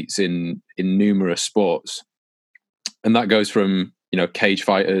athletes in numerous sports. And that goes from cage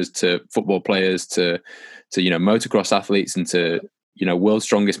fighters to football players to motocross athletes and to world's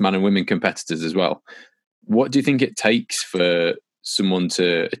strongest man and women competitors as well. What do you think it takes for someone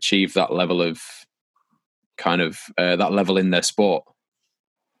to achieve that level of that level in their sport?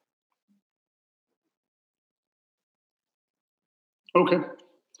 Okay.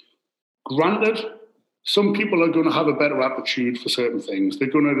 Granted, some people are going to have a better aptitude for certain things. They're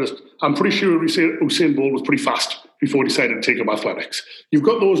going to I'm pretty sure Usain Bolt was pretty fast before he decided to take up athletics. You've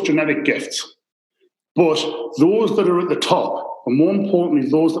got those genetic gifts. But those that are at the top, and more importantly,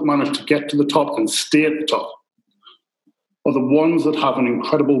 those that manage to get to the top and stay at the top, are the ones that have an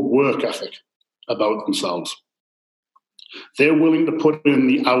incredible work ethic about themselves. They're willing to put in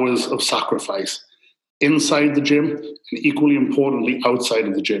the hours of sacrifice inside the gym and equally importantly outside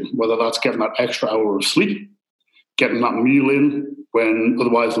of the gym, whether that's getting that extra hour of sleep, getting that meal in when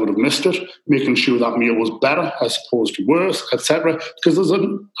otherwise they would have missed it, making sure that meal was better as opposed to worse, etc. Because there's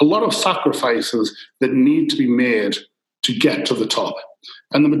a lot of sacrifices that need to be made to get to the top.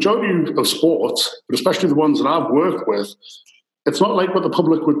 And the majority of sports, but especially the ones that I've worked with, it's not like what the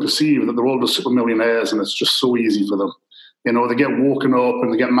public would perceive, that they're all just super millionaires and it's just so easy for them. They get woken up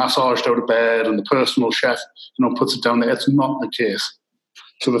and they get massaged out of bed and the personal chef, puts it down there. It's not the case.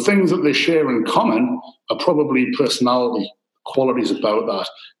 So the things that they share in common are probably personality qualities about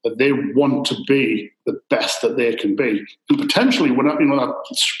that they want to be the best that they can be. And potentially, when that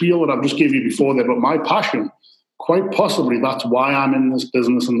spiel that I've just gave you before there about my passion, quite possibly that's why I'm in this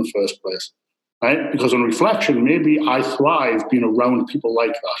business in the first place. right? Because on reflection, maybe I thrive being around people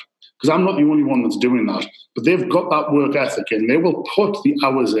like that. Because I'm not the only one that's doing that. But they've got that work ethic in. They will put the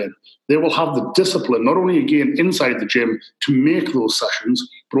hours in. They will have the discipline, not only again inside the gym to make those sessions,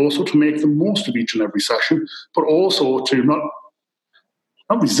 but also to make the most of each and every session, but also to not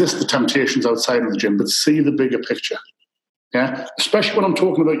resist the temptations outside of the gym, but see the bigger picture. Yeah, especially when I'm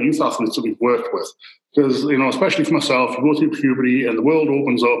talking about youth athletes that we've worked with. Because, especially for myself, you go through puberty and the world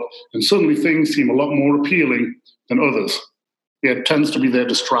opens up and suddenly things seem a lot more appealing than others. Yeah, it tends to be their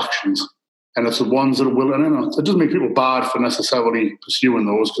distractions. And it's the ones that are willing, it doesn't make people bad for necessarily pursuing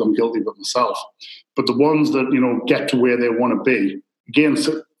those, because I'm guilty of it myself. But the ones that, get to where they want to be, again,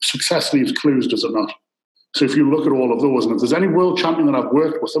 success leaves clues, does it not? So if you look at all of those, and if there's any world champion that I've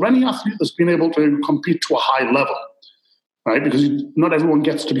worked with, or any athlete that's been able to compete to a high level, right? Because not everyone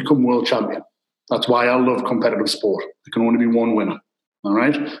gets to become world champion. That's why I love competitive sport. There can only be one winner, all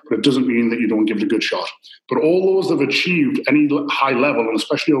right? But it doesn't mean that you don't give it a good shot. But all those that have achieved any high level, and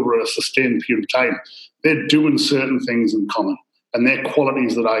especially over a sustained period of time, they're doing certain things in common, and they're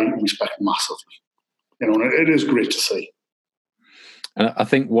qualities that I respect massively. And it is great to see. And I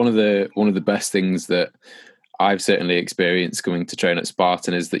think one of the best things that I've certainly experienced coming to train at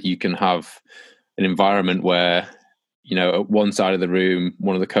Spartan is that you can have an environment where, at one side of the room,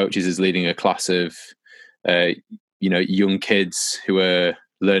 one of the coaches is leading a class of, young kids who are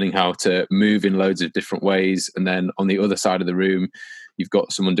learning how to move in loads of different ways. And then on the other side of the room, you've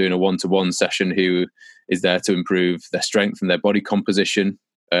got someone doing a one-to-one session who is there to improve their strength and their body composition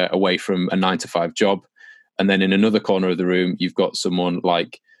away from a 9-to-5 job. And then in another corner of the room, you've got someone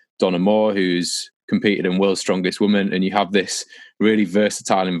like Donna Moore, who's competed in World's Strongest Woman, and you have this really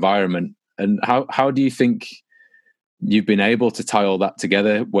versatile environment. And how do you think you've been able to tie all that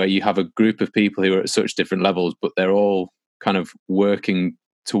together, where you have a group of people who are at such different levels, but they're all kind of working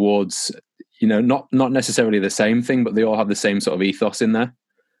towards, not necessarily the same thing, but they all have the same sort of ethos in there?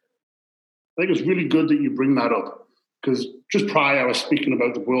 I think it's really good that you bring that up, because just prior I was speaking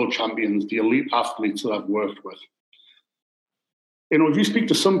about the world champions, the elite athletes that I've worked with. If you speak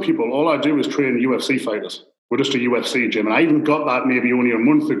to some people, all I do is train UFC fighters. We're just a UFC gym. And I even got that maybe only a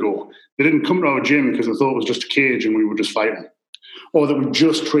month ago. They didn't come to our gym because they thought it was just a cage and we were just fighting. Or that we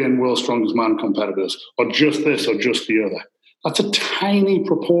just train World's Strongest Man competitors, or just this or just the other. That's a tiny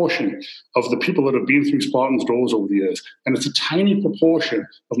proportion of the people that have been through Spartan's doors over the years. And it's a tiny proportion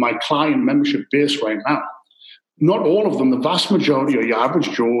of my client membership base right now. Not all of them, the vast majority are your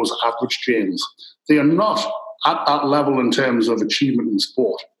average Joes, average Janes. They are not at that level in terms of achievement in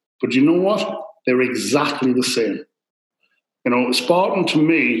sport. But you know what? They're exactly the same. Spartan to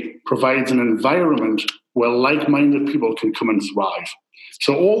me provides an environment where like-minded people can come and thrive.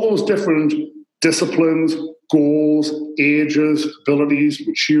 So all those different disciplines, goals, ages, abilities,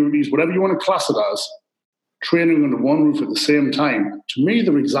 maturities, whatever you want to class it as, training under one roof at the same time, to me,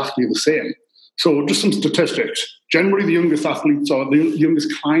 they're exactly the same. So just some statistics. Generally, the youngest athletes or the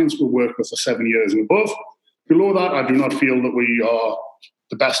youngest clients we work with are 7 years and above. Below that, I do not feel that we are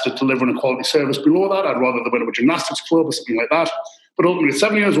the best at delivering a quality service. Below that, I'd rather they went to a gymnastics club or something like that. But ultimately, at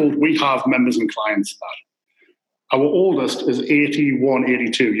 7 years old, we have members and clients that. Our oldest is 81,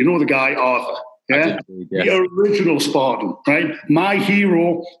 82. You know the guy, Arthur? Yeah? Yes. The original Spartan, right? My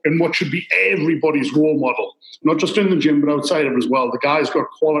hero and what should be everybody's role model. Not just in the gym, but outside of it as well. The guy's got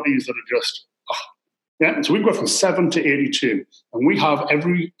qualities that are just... Yeah, and so we've got from 7 to 82. And we have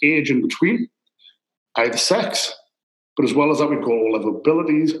every age in between, either sex, but as well as that, we've got all level of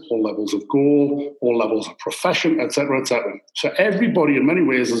abilities, all levels of goal, all levels of profession, etc., etc. So everybody in many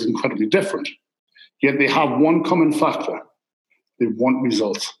ways is incredibly different. Yet they have one common factor. They want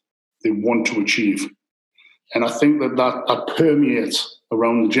results. They want to achieve. And I think that permeates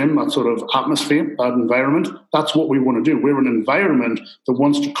around the gym, that sort of atmosphere, that environment. That's what we want to do. We're an environment that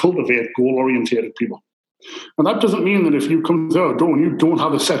wants to cultivate goal-oriented people. And that doesn't mean that if you come to our door and you don't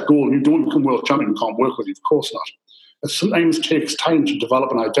have a set goal and you don't become world champion, we can't work with you. Of course not. It sometimes takes time to develop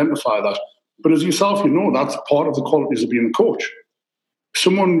and identify that. But as yourself, that's part of the qualities of being a coach.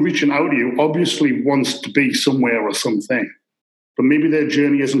 Someone reaching out to you obviously wants to be somewhere or something. But maybe their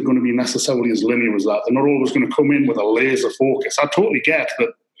journey isn't going to be necessarily as linear as that. They're not always going to come in with a laser focus. I totally get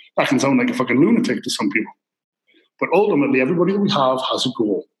that can sound like a fucking lunatic to some people. But ultimately, everybody that we have has a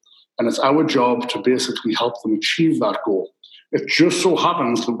goal. And it's our job to basically help them achieve that goal. It just so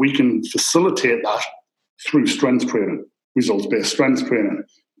happens that we can facilitate that through strength training, results-based strength training.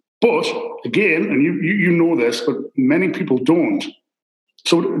 But again, and you know this, but many people don't.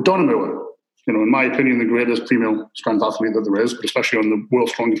 So Donna Moore, in my opinion, the greatest female strength athlete that there is, but especially on the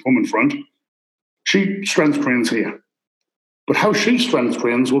World's Strongest Woman front, she strength trains here. But how she strength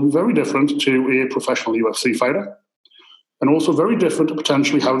trains will be very different to a professional UFC fighter, and also very different to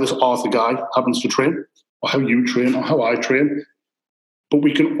potentially how this Arthur guy happens to train, or how you train, or how I train. But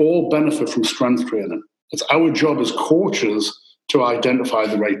we can all benefit from strength training. It's our job as coaches to identify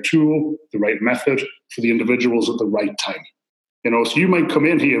the right tool, the right method for the individuals at the right time. So you might come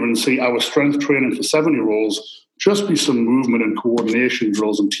in here and see our strength training for 7-year-olds just be some movement and coordination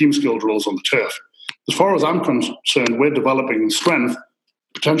drills and team skill drills on the turf. As far as I'm concerned, we're developing strength,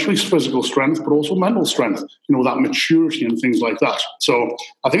 potentially physical strength, but also mental strength, that maturity and things like that. So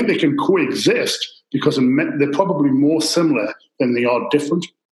I think they can coexist because they're probably more similar than they are different,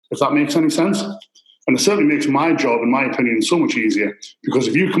 if that makes any sense. And it certainly makes my job, in my opinion, so much easier, because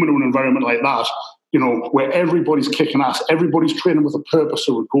if you come into an environment like that, where everybody's kicking ass, everybody's training with a purpose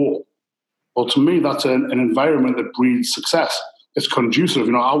or a goal, well, to me, that's an environment that breeds success. It's conducive.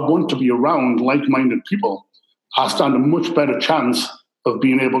 I want to be around like-minded people. I stand a much better chance of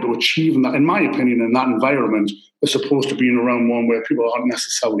being able to achieve that, in my opinion, in that environment, as opposed to being around one where people aren't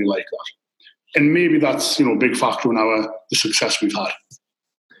necessarily like that. And maybe that's, a big factor in the success we've had.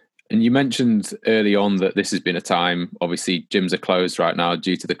 And you mentioned early on that this has been a time, obviously gyms are closed right now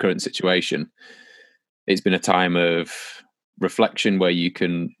due to the current situation. It's been a time of reflection where you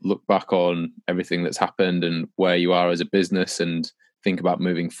can look back on everything that's happened and where you are as a business and think about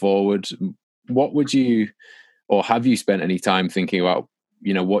moving forward. What would you, or have you spent any time thinking about,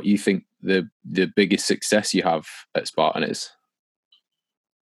 what you think the biggest success you have at Spartan is?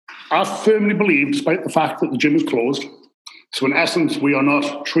 I firmly believe, despite the fact that the gym is closed, so in essence, we are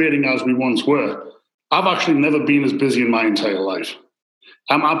not trading as we once were. I've actually never been as busy in my entire life.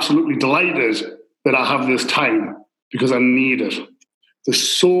 I'm absolutely delighted that I have this time because I need it. There's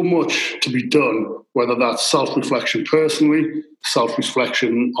so much to be done, whether that's self-reflection personally,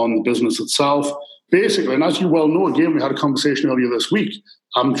 self-reflection on the business itself. Basically, and as you well know, again, we had a conversation earlier this week,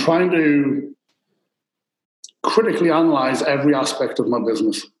 I'm trying to critically analyze every aspect of my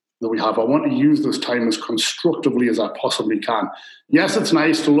business that we have. I want to use this time as constructively as I possibly can. Yes, it's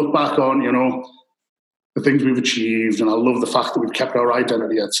nice to look back on, the things we've achieved, and I love the fact that we've kept our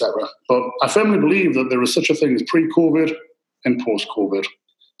identity, etc. But I firmly believe that there is such a thing as pre-COVID and post-COVID.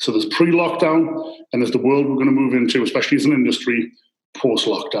 So there's pre-lockdown, and there's the world we're going to move into, especially as an industry,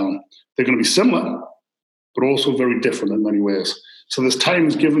 post-lockdown. They're going to be similar, but also very different in many ways. So this time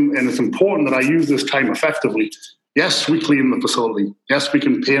is given, and it's important that I use this time effectively. Yes, we clean the facility. Yes, we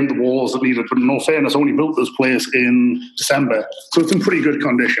can paint the walls that need it, but in all fairness, I only built this place in December, so it's in pretty good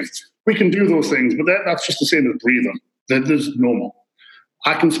condition. We can do those things, but that's just the same as breathing. That is normal.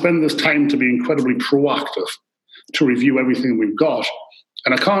 I can spend this time to be incredibly proactive, to review everything we've got.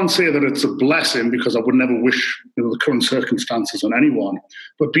 And I can't say that it's a blessing because I would never wish the current circumstances on anyone,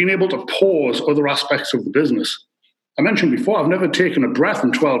 but being able to pause other aspects of the business. I mentioned before, I've never taken a breath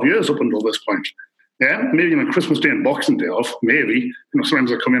in 12 years up until this point. Yeah, maybe on Christmas Day and Boxing Day off, maybe.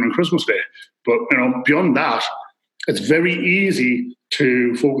 Sometimes I come in on Christmas Day. But, beyond that, it's very easy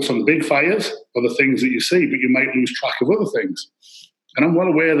to focus on the big fires or the things that you see, but you might lose track of other things. And I'm well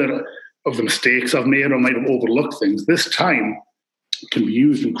aware that of the mistakes I've made or might have overlooked things. This time can be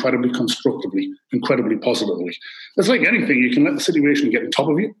used incredibly constructively, incredibly positively. It's like anything. You can let the situation get on top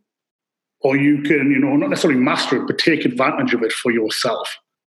of you, or you can, not necessarily master it, but take advantage of it for yourself.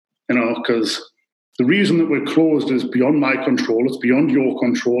 Because the reason that we're closed is beyond my control. It's beyond your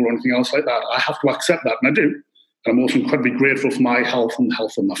control or anything else like that. I have to accept that, and I do. And I'm also incredibly grateful for my health and the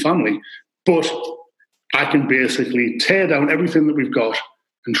health of my family. But I can basically tear down everything that we've got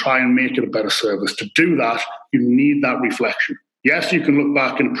and try and make it a better service. To do that, you need that reflection. Yes, you can look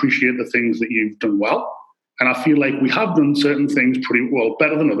back and appreciate the things that you've done well. And I feel like we have done certain things pretty well,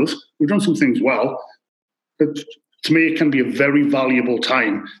 better than others. We've done some things well. But to me, it can be a very valuable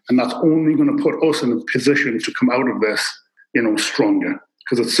time. And that's only going to put us in a position to come out of this, stronger.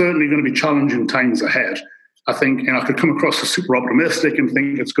 Because it's certainly going to be challenging times ahead. I think, and I could come across as super optimistic and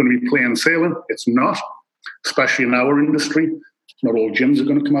think it's going to be plain sailing. It's not, especially in our industry. Not all gyms are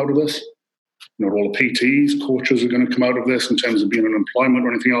going to come out of this. Not all the PTs, coaches are going to come out of this in terms of being in employment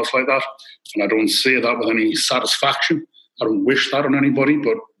or anything else like that. And I don't say that with any satisfaction. I don't wish that on anybody,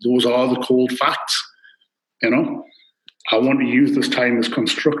 but those are the cold facts. I want to use this time as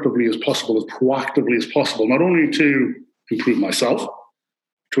constructively as possible, as proactively as possible, not only to improve myself,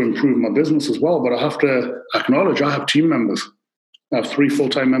 to improve my business as well, but I have to acknowledge I have team members. I have 3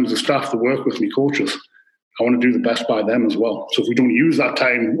 full-time members of staff that work with me, coaches. I want to do the best by them as well. So if we don't use that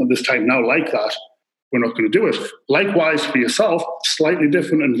time, this time now like that, we're not going to do it. Likewise for yourself, slightly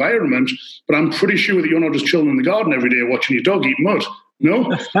different environment, but I'm pretty sure that you're not just chilling in the garden every day watching your dog eat mud. No,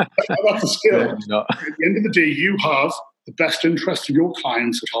 that's a skill. At the end of the day, you have the best interests of your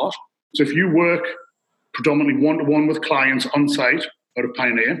clients at heart. So if you work predominantly one-to-one with clients on site out of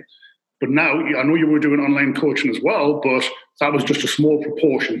Pioneer, but now I know you were doing online coaching as well, but that was just a small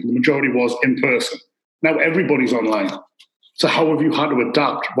proportion. The majority was in person. Now everybody's online. So how have you had to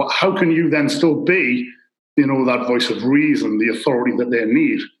adapt? How can you then still be, that voice of reason, the authority that they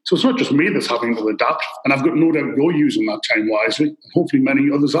need? So it's not just me that's having to adapt, and I've got no doubt you're using that time wisely, and hopefully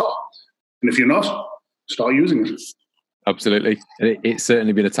many others are. And if you're not, start using it. Absolutely. It's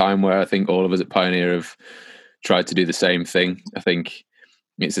certainly been a time where I think all of us at Pioneer have tried to do the same thing. I think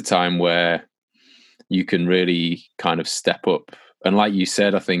it's a time where you can really kind of step up. And like you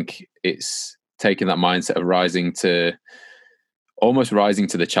said, I think it's taking that mindset of rising to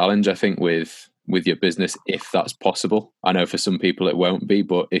the challenge, I think, with your business, if that's possible. I know for some people it won't be,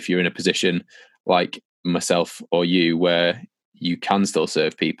 but if you're in a position like myself or you where you can still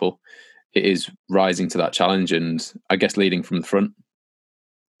serve people, it is rising to that challenge and I guess leading from the front.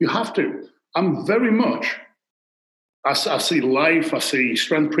 You have to. I'm very much, I see life, I see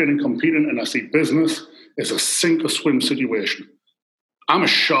strength training, competing, and I see business as a sink or swim situation. I'm a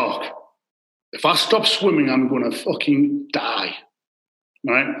shark. If I stop swimming, I'm going to fucking die.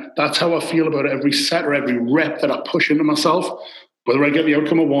 Right? That's how I feel about every set or every rep that I push into myself. Whether I get the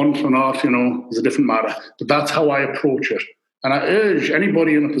outcome I want or not, is a different matter. But that's how I approach it. And I urge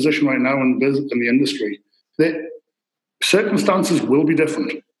anybody in a position right now in the industry that circumstances will be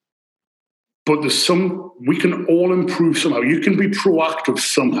different. But we can all improve somehow. You can be proactive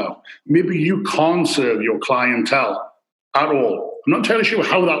somehow. Maybe you can't serve your clientele at all. I'm not entirely sure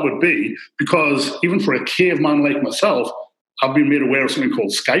how that would be, because even for a caveman like myself, I've been made aware of something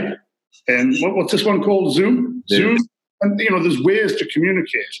called Skype. And what's this one called? Zoom? Zoom. And, there's ways to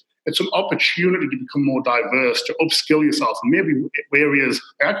communicate. It's an opportunity to become more diverse, to upskill yourself. And maybe areas,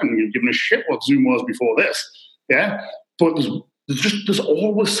 I couldn't have given a shit what Zoom was before this. Yeah. But there's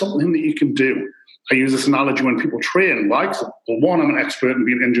always something that you can do. I use this analogy when people train, like, well, one, I'm an expert in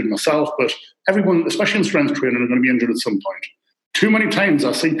being injured myself, but everyone, especially in strength training, are going to be injured at some point. Too many times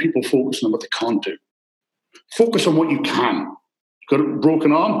I see people focusing on what they can't do. Focus on what you can. You've got a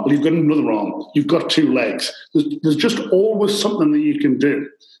broken arm? Well, you've got another arm. You've got two legs. There's just always something that you can do.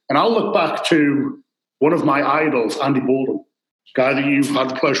 And I'll look back to one of my idols, Andy Bolden, guy that you've had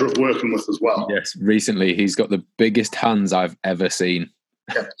the pleasure of working with as well. Yes, recently he's got the biggest hands I've ever seen.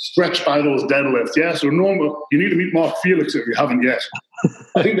 Yeah, stretched by those deadlifts. Yeah, so normal. You need to meet Mark Felix if you haven't yet.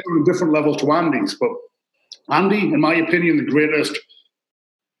 I think they're on a different level to Andy's, but Andy, in my opinion, the greatest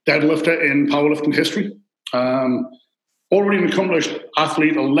deadlifter in powerlifting history. Already an accomplished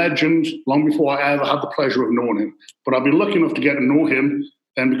athlete, a legend, long before I ever had the pleasure of knowing him. But I've been lucky enough to get to know him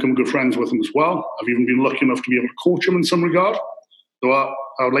and become good friends with him as well. I've even been lucky enough to be able to coach him in some regard. Though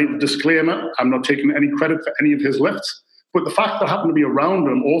I would like to disclaim it, I'm not taking any credit for any of his lifts. But the fact that I happened to be around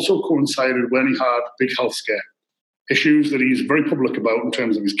him also coincided when he had big health scare. Issues that he's very public about in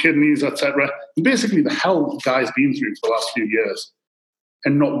terms of his kidneys, etc. And basically the hell the guy's been through for the last few years.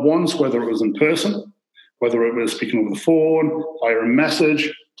 And not once, whether it was in person, whether it was speaking over the phone, via a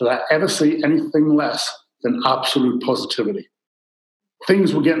message, did I ever see anything less than absolute positivity.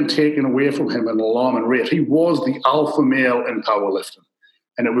 Things were getting taken away from him at an alarming rate. He was the alpha male in powerlifting,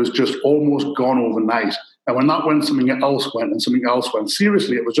 and it was just almost gone overnight. And when that went, something else went, and something else went.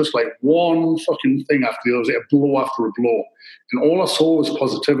 Seriously, it was just like one fucking thing after the other. It was a blow after a blow. And all I saw was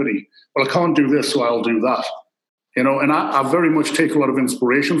positivity. Well, I can't do this, so I'll do that. And I very much take a lot of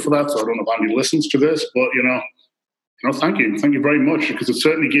inspiration for that. So I don't know if Andy listens to this, but, thank you. Thank you very much, because it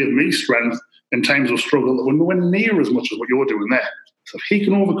certainly gave me strength in times of struggle that were nowhere near as much as what you're doing there. So if he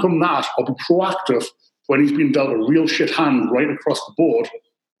can overcome that or be proactive when he's been dealt a real shit hand right across the board,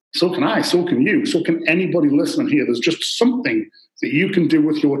 so can I, so can you, so can anybody listening here. There's just something that you can do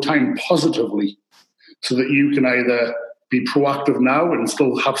with your time positively so that you can either be proactive now and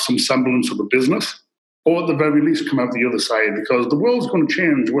still have some semblance of a business, or at the very least come out the other side, because the world's going to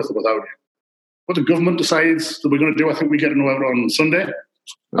change with or without you. What the government decides that we're going to do, I think we get to know out on Sunday.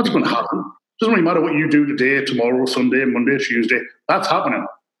 That's going to happen. It doesn't really matter what you do today, tomorrow, Sunday, Monday, Tuesday. That's happening.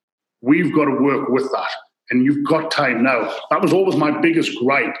 We've got to work with that. And you've got time now. That was always my biggest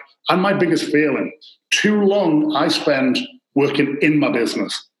gripe and my biggest failing. Too long I spent working in my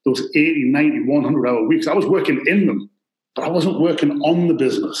business. Those 80, 90, 100-hour weeks. I was working in them, but I wasn't working on the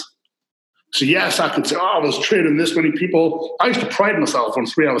business. So yes, I could say, I was training this many people. I used to pride myself on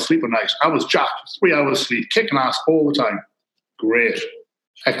 3 hours sleep a night. I was jacked, 3 hours sleep, kicking ass all the time. Great.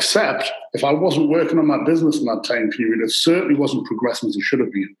 Except if I wasn't working on my business in that time period, it certainly wasn't progressing as it should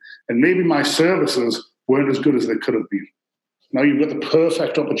have been. And maybe my services weren't as good as they could have been. Now you've got the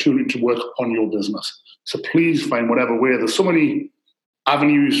perfect opportunity to work on your business. So please find whatever way. There's so many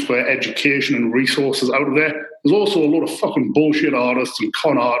avenues for education and resources out of there. There's also a lot of fucking bullshit artists and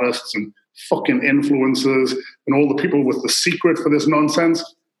con artists and fucking influencers and all the people with the secret for this nonsense.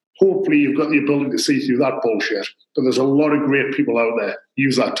 Hopefully you've got the ability to see through that bullshit. But there's a lot of great people out there.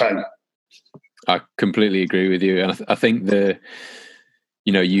 Use that time. I completely agree with you. And I think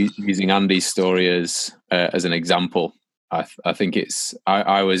using Andy's story as an example, I think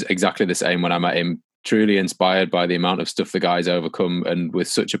I was exactly the same when I met him, truly inspired by the amount of stuff the guy's overcome and with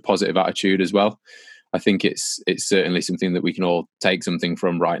such a positive attitude as well. I think it's certainly something that we can all take something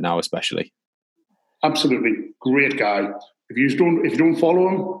from right now, especially. Absolutely. Great guy. If you don't follow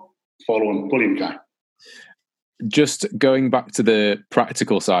him, brilliant guy. Just going back to the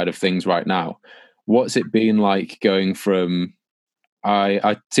practical side of things right now, what's it been like going from,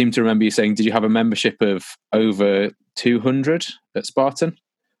 I seem to remember you saying, did you have a membership of over 200 at Spartan?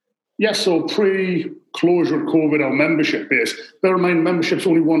 Yes, so pre-closure of COVID, our membership base, bear in mind, membership's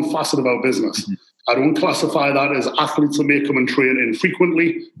only one facet of our business. Mm-hmm. I don't classify that as athletes that may come and train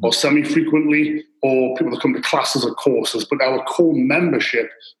infrequently or semi-frequently or people that come to classes or courses. But our core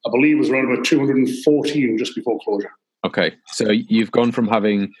membership, I believe, was around about 214 just before closure. Okay, so you've gone from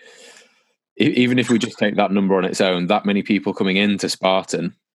having, even if we just take that number on its own, that many people coming into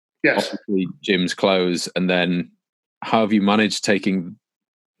Spartan. Yes. Obviously, gyms close, and then how have you managed taking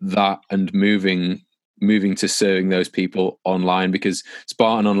that and moving to serving those people online? Because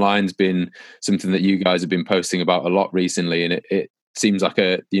Spartan Online's been something that you guys have been posting about a lot recently, and it seems like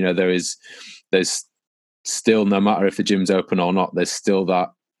there's still, no matter if the gym's open or not, there's still that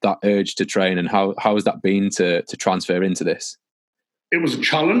urge to train. And how has that been to transfer into this? It was a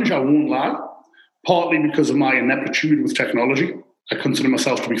challenge, I won't lie, partly because of my ineptitude with technology. I consider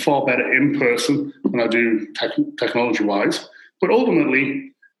myself to be far better in person than I do technology-wise. But ultimately,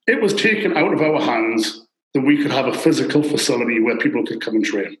 it was taken out of our hands that we could have a physical facility where people could come and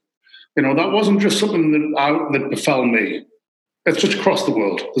train. That wasn't just something that befell me. It's just across the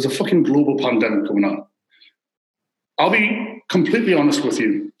world. There's a fucking global pandemic going on. I'll be completely honest with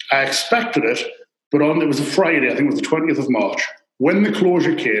you. I expected it, but it was a Friday, I think it was the 20th of March, when the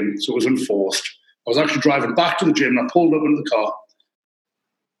closure came, so it was enforced. I was actually driving back to the gym, and I pulled up into the car,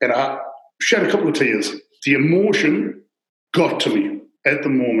 and I shed a couple of tears. The emotion got to me at the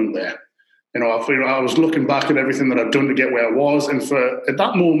moment there. I was looking back at everything that I'd done to get where I was, and at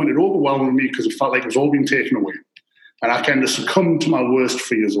that moment, it overwhelmed me because it felt like it was all being taken away. And I kind of succumbed to my worst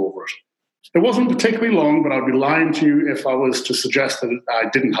fears over it. It wasn't particularly long, but I'd be lying to you if I was to suggest that I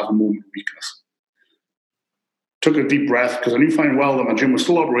didn't have a moment of weakness. Took a deep breath because I knew fine well that my gym was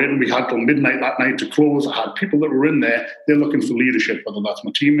still operating. We had till midnight that night to close. I had people that were in there. They're looking for leadership, whether that's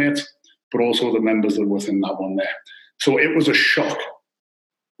my teammates, but also the members that were within that one there. So it was a shock.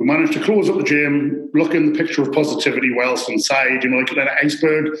 We managed to close up the gym, look in the picture of positivity whilst inside, like an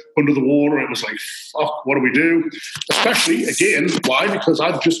iceberg under the water. It was like, fuck, what do we do? Especially, again, why? Because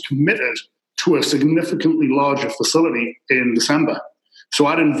I've just committed to a significantly larger facility in December. So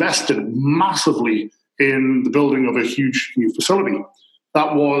I'd invested massively in the building of a huge new facility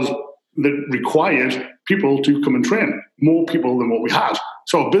that required people to come and train, more people than what we had.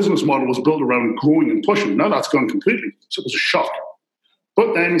 So our business model was built around growing and pushing. Now that's gone completely. So it was a shock.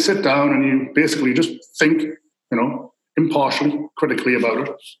 But then you sit down and you basically just think, impartially, critically about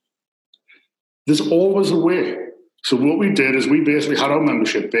it. There's always a way. So what we did is we basically had our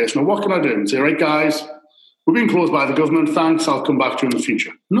membership base. Now, what can I do? And say, right, guys, we're being closed by the government. Thanks, I'll come back to you in the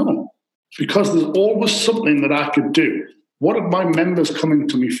future. No, because there's always something that I could do. What are my members coming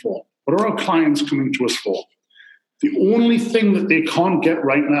to me for? What are our clients coming to us for? The only thing that they can't get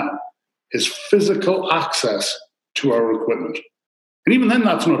right now is physical access to our equipment. And even then,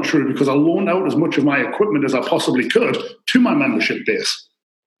 that's not true because I loaned out as much of my equipment as I possibly could to my membership base.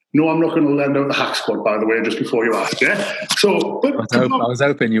 No, I'm not going to lend out the Hack Squad, by the way, just before you ask. Yeah. So, but I was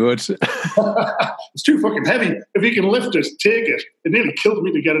hoping you would. It's too fucking heavy. If you can lift it, take it. It nearly killed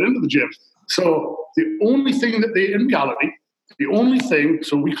me to get it into the gym. So the only thing in reality,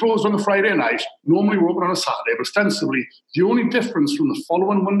 so we closed on the Friday night. Normally we're open on a Saturday, but ostensibly the only difference from the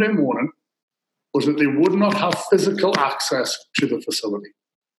following Monday morning was that they would not have physical access to the facility.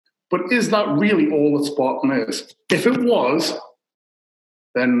 But is that really all that Spartan is? If it was,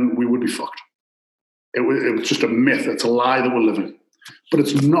 then we would be fucked. It was just a myth. It's a lie that we're living. But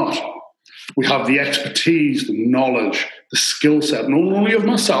it's not. We have the expertise, the knowledge, the skill set, not only of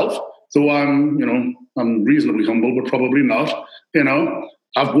myself, though I'm reasonably humble, but probably not.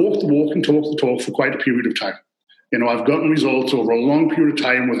 I've walked the walk and talked the talk for quite a period of time. I've gotten results over a long period of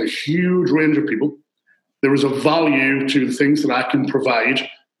time with a huge range of people. There is a value to the things that I can provide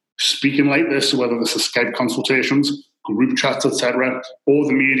speaking like this, whether this is Skype consultations, group chats, etc., or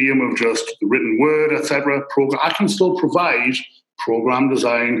the medium of just the written word, etc., I can still provide program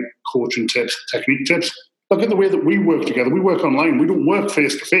design, coaching tips, technique tips. Look at the way that we work together. We work online. We don't work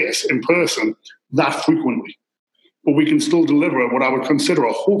face-to-face, in person, that frequently. But we can still deliver what I would consider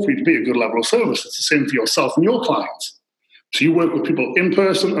or hopefully to be a good level of service. It's the same for yourself and your clients. So you work with people in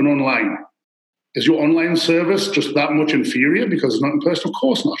person and online. Is your online service just that much inferior because it's not in person? Of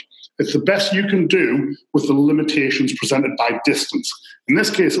course not. It's the best you can do with the limitations presented by distance. In this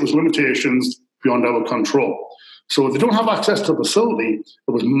case, it was limitations beyond our control. So if they don't have access to the facility,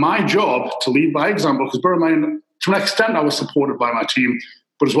 it was my job to lead by example, because bear in mind, to an extent, I was supported by my team,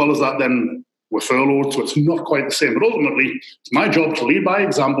 but as well as that, then we're furloughed, so it's not quite the same. But ultimately, it's my job to lead by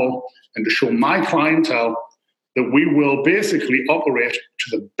example and to show my clientele that we will basically operate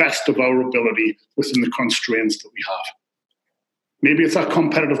to the best of our ability within the constraints that we have. Maybe it's that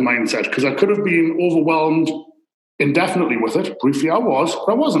competitive mindset, because I could have been overwhelmed indefinitely with it. Briefly, I was,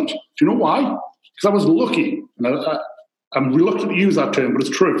 but I wasn't. Do you know why? Because I was lucky. And I'm reluctant to use that term, but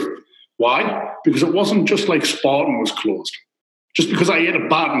it's true. Why? Because it wasn't just like Spartan was closed. Just because I ate a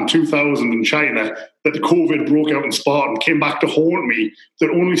bat in 2000 in China, that the COVID broke out in Spartan, came back to haunt me, that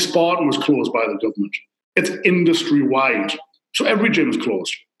only Spartan was closed by the government. It's industry-wide. So every gym is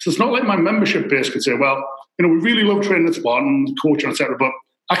closed. So it's not like my membership base could say, well, we really love training at Spartan, coaching, etc., but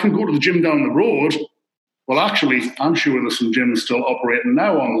I can go to the gym down the road. Well, actually, I'm sure there's some gyms still operating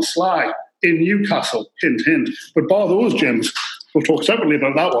now on the sly in Newcastle, hint, hint. But bar those gyms, we'll talk separately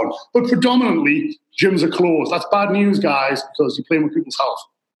about that one. But predominantly, gyms are closed. That's bad news, guys, because you're playing with people's health.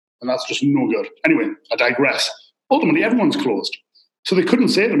 And that's just no good. Anyway, I digress. Ultimately, everyone's closed. So they couldn't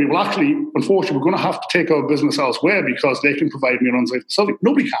say to me, well, actually, unfortunately, we're going to have to take our business elsewhere because they can provide me an on-site facility.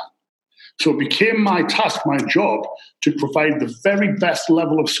 Nobody can. So it became my task, my job, to provide the very best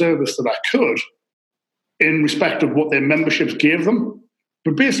level of service that I could in respect of what their memberships gave them.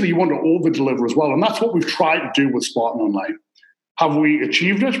 But basically, you want to over-deliver as well. And that's what we've tried to do with Spartan Online. Have we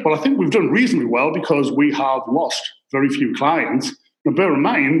achieved it? Well, I think we've done reasonably well because we have lost very few clients. Now, bear in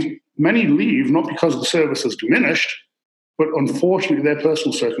mind, many leave not because the service has diminished, but unfortunately, their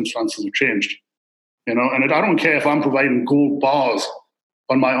personal circumstances have changed. And I don't care if I'm providing gold bars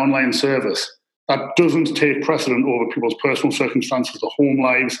on my online service. That doesn't take precedent over people's personal circumstances, their home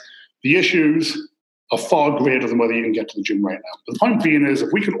lives. The issues are far greater than whether you can get to the gym right now. But the point being is, if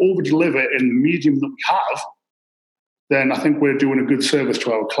we can over-deliver in the medium that we have, then I think we're doing a good service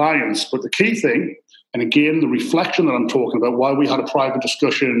to our clients. But the key thing, and again, the reflection that I'm talking about, why we had a private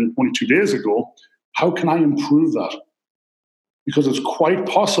discussion only 2 days ago, how can I improve that? Because it's quite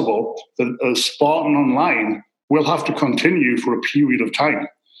possible that as Spartan Online will have to continue for a period of time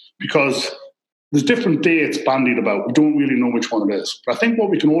because there's different dates bandied about. We don't really know which one it is. But I think what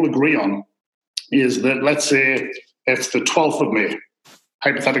we can all agree on is that, let's say it's the 12th of May,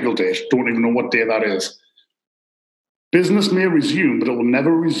 hypothetical date, don't even know what day that is. Business may resume, but it will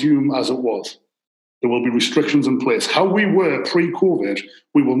never resume as it was. There will be restrictions in place. How we were pre-COVID,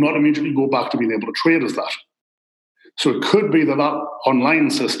 we will not immediately go back to being able to trade as that. So it could be that online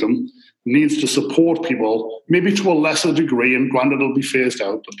system needs to support people, maybe to a lesser degree, and granted it'll be phased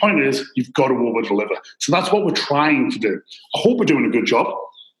out. But the point is, you've got to over-deliver. So that's what we're trying to do. I hope we're doing a good job.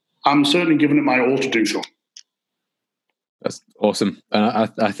 I'm certainly giving it my all to do so. That's awesome.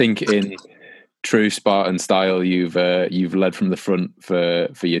 And I think in true Spartan style, you've led from the front for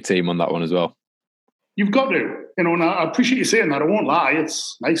your team on that one as well. You've got to. And I appreciate you saying that. I won't lie.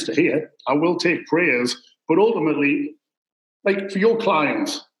 It's nice to hear. I will take praise. But ultimately, like for your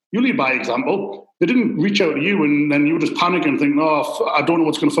clients, you lead by example. They didn't reach out to you and then you just panic and think, oh, I don't know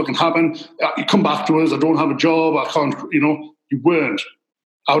what's going to fucking happen. You come back to us. I don't have a job. I can't, you weren't.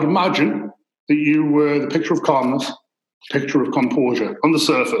 I would imagine that you were the picture of calmness, picture of composure on the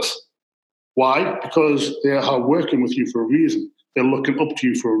surface. Why? Because they are working with you for a reason. They're looking up to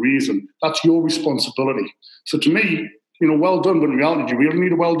you for a reason. That's your responsibility. So to me, well done, but in reality, do you really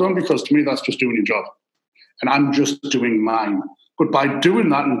need a well done? Because to me, that's just doing your job. And I'm just doing mine. But by doing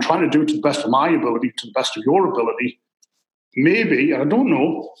that and trying to do it to the best of my ability, to the best of your ability, maybe, and I don't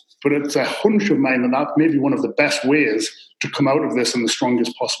know, but it's a hunch of mine that may be one of the best ways to come out of this in the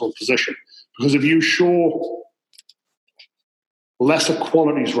strongest possible position. Because if you show lesser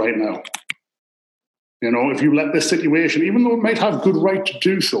qualities right now, if you let this situation, even though it might have good right to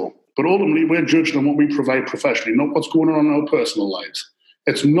do so, but ultimately we're judged on what we provide professionally, not what's going on in our personal lives.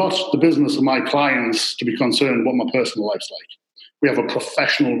 It's not the business of my clients to be concerned what my personal life's like. We have a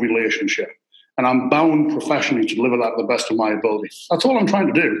professional relationship, and I'm bound professionally to deliver that to the best of my ability. That's all I'm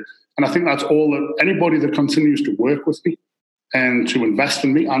trying to do. And I think that's all that anybody that continues to work with me and to invest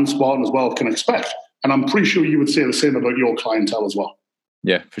in me and Spartan as well can expect. And I'm pretty sure you would say the same about your clientele as well.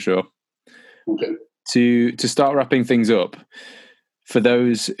 Yeah, for sure. Okay. To start wrapping things up, for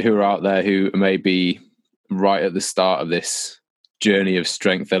those who are out there who may be right at the start of this journey of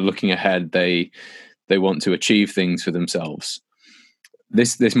strength, they're looking ahead, they want to achieve things for themselves.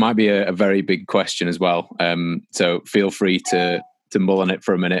 This might be a very big question as well. So feel free to mull on it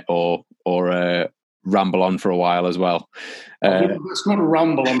for a minute or ramble on for a while as well. It's not a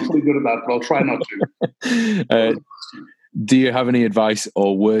ramble. I'm pretty good at that, but I'll try not to. Do you have any advice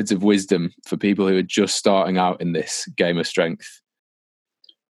or words of wisdom for people who are just starting out in this game of strength?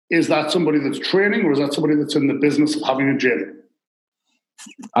 Is that somebody that's training, or is that somebody that's in the business of having a gym?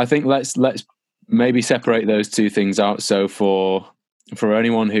 I think let's maybe separate those two things out. So for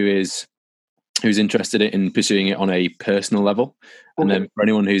anyone who's interested in pursuing it on a personal level, and then for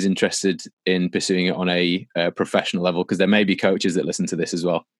anyone who's interested in pursuing it on a professional level, because there may be coaches that listen to this as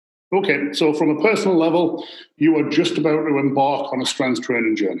well. Okay, so from a personal level, you are just about to embark on a strength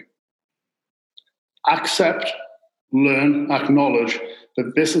training journey. Accept, learn, acknowledge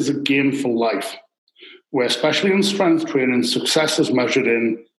that this is a game for life, where especially in strength training, success is measured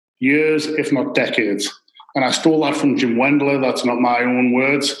in years, if not decades. And I stole that from Jim Wendler. That's not my own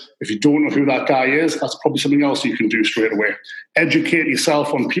words. If you don't know who that guy is, that's probably something else you can do straight away. Educate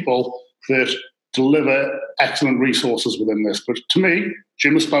yourself on people that deliver excellent resources within this. But to me,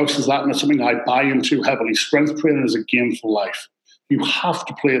 Jim espouses that, and it's something I buy into heavily. Strength training is a game for life. You have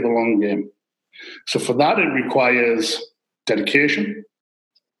to play the long game. So for that, it requires dedication,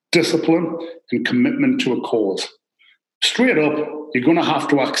 discipline, and commitment to a cause. Straight up, you're going to have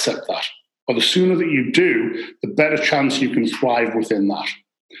to accept that. But the sooner that you do, the better chance you can thrive within that.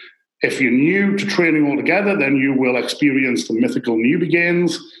 If you're new to training altogether, then you will experience the mythical newbie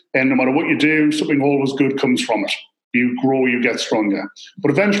gains. And no matter what you do, something always good comes from it. You grow, you get stronger.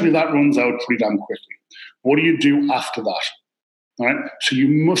 But eventually that runs out pretty damn quickly. What do you do after that? All right? So you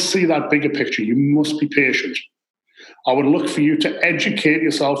must see that bigger picture. You must be patient. I would look for you to educate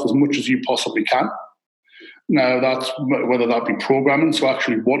yourself as much as you possibly can. Now, that's whether that be programming, so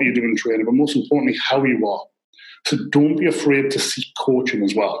actually what are you doing in training, but most importantly, how you are. So don't be afraid to seek coaching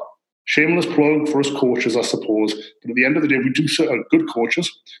as well. Shameless plug for us coaches, I suppose, but at the end of the day, good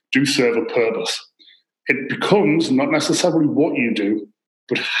coaches do serve a purpose. It becomes not necessarily what you do,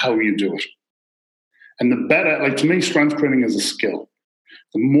 but how you do it. And the better, like to me, strength training is a skill.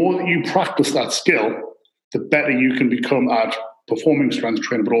 The more that you practice that skill, the better you can become at performing strength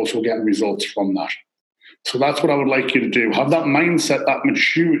training, but also getting results from that. So that's what I would like you to do. Have that mindset, that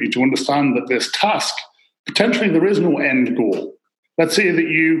maturity to understand that this task, potentially there is no end goal. Let's say that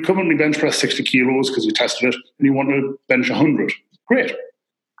you currently bench press 60 kilos because you tested it and you want to bench 100. Great.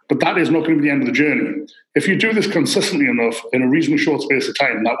 But that is not going to be the end of the journey. If you do this consistently enough in a reasonably short space of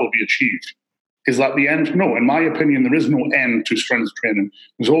time, that will be achieved. Is that the end? No. In my opinion, there is no end to strength training.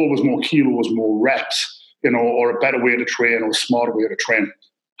 There's always more kilos, more reps, or a better way to train or a smarter way to train.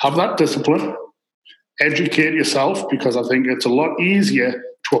 Have that discipline. Educate yourself, because I think it's a lot easier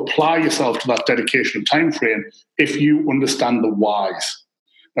to apply yourself to that dedication and time frame if you understand the whys.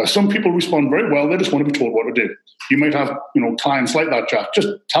 Now, some people respond very well. They just want to be told what to do. You might have, clients like that, Jack. Just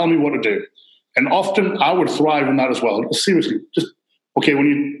tell me what to do. And often I would thrive in that as well. Seriously,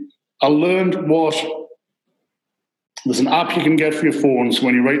 I learned there's an app you can get for your phone, so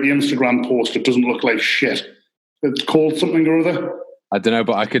when you write the Instagram post, it doesn't look like shit. It's called something or other. I don't know,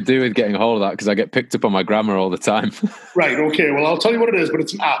 but I could do with getting a hold of that because I get picked up on my grammar all the time. Right, okay. Well, I'll tell you what it is, but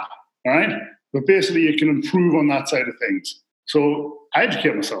it's an app, all right? But basically, you can improve on that side of things. So I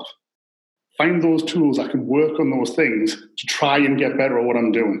educate myself. Find those tools. I can work on those things to try and get better at what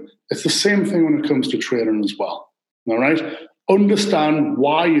I'm doing. It's the same thing when it comes to training as well, all right? Understand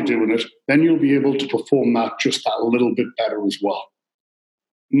why you're doing it. Then you'll be able to perform that just that little bit better as well.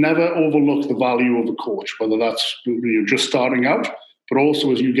 Never overlook the value of a coach, whether that's you're just starting out, but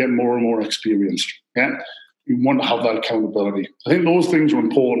also as you get more and more experienced. Yeah? You want to have that accountability. I think those things are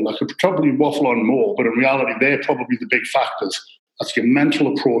important. I could probably waffle on more, but in reality, they're probably the big factors. That's your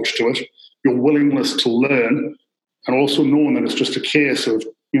mental approach to it, your willingness to learn, and also knowing that it's just a case of,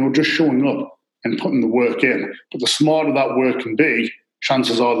 just showing up and putting the work in. But the smarter that work can be,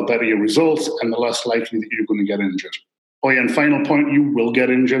 chances are the better your results and the less likely that you're going to get injured. Oh yeah, and final point, you will get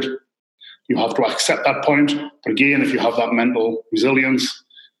injured. You have to accept that point. But again, if you have that mental resilience,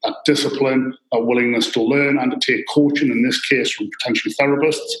 that discipline, that willingness to learn and to take coaching, in this case from potentially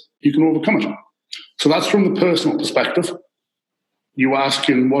therapists, you can overcome it. So that's from the personal perspective. You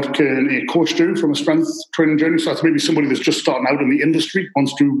asking what can a coach do from a strength training journey? So that's maybe somebody that's just starting out in the industry,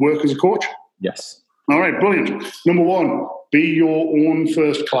 wants to work as a coach. Yes. All right, brilliant. Number one, be your own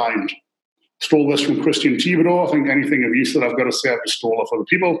first client. Stole this from Christian Thibodeau. I think anything of use that I've got to say I've just stole off other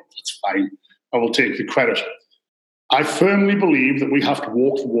people, it's fine. I will take the credit. I firmly believe that we have to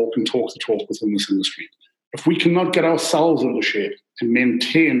walk the walk and talk the talk within this industry. If we cannot get ourselves into shape and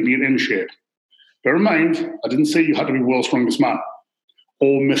maintain being in shape, bear in mind, I didn't say you had to be world's strongest man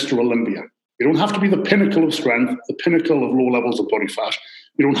or Mr. Olympia. You don't have to be the pinnacle of strength, the pinnacle of low levels of body fat.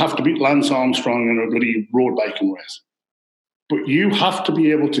 You don't have to beat Lance Armstrong in a bloody road biking race. But you have to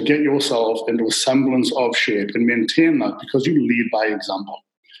be able to get yourself into a semblance of shape and maintain that because you lead by example.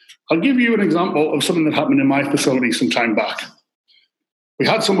 I'll give you an example of something that happened in my facility some time back. We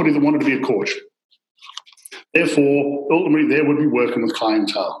had somebody that wanted to be a coach. Therefore, ultimately, they would be working with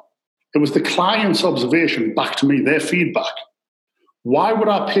clientele. It was the client's observation back to me, their feedback. Why would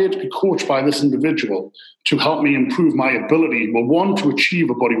I pay to be coached by this individual to help me improve my ability, well, one, to achieve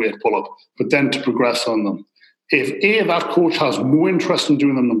a bodyweight pull-up, but then to progress on them? If A, that coach has no interest in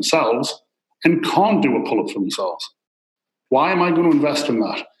doing them themselves and can't do a pull-up for themselves, why am I going to invest in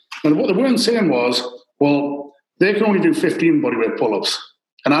that? And what they weren't saying was, well, they can only do 15 bodyweight pull-ups,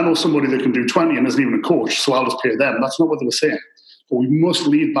 and I know somebody that can do 20 and isn't even a coach, so I'll just pay them. That's not what they were saying. But we must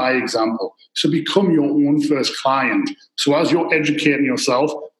lead by example. So become your own first client. So as you're educating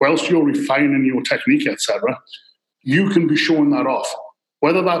yourself, whilst you're refining your technique, etc., you can be showing that off.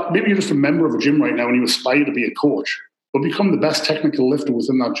 Whether that, maybe you're just a member of a gym right now and you aspire to be a coach, but become the best technical lifter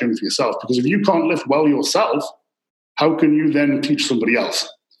within that gym for yourself. Because if you can't lift well yourself, how can you then teach somebody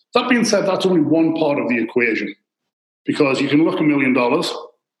else? That being said, that's only one part of the equation. Because you can look $1 million,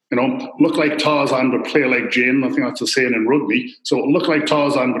 look like Tarzan but play like Jane. I think that's a saying in rugby. So look like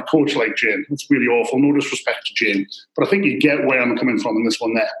Tarzan but coach like Jane. That's really awful. No disrespect to Jane. But I think you get where I'm coming from in this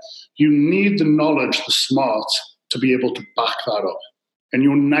one there. You need the knowledge, the smarts to be able to back that up. And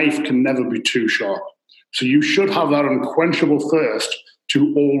your knife can never be too sharp. So you should have that unquenchable thirst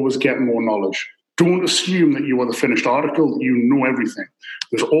to always get more knowledge. Don't assume that you are the finished article, that you know everything.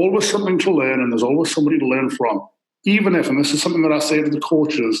 There's always something to learn and there's always somebody to learn from. Even if, and this is something that I say to the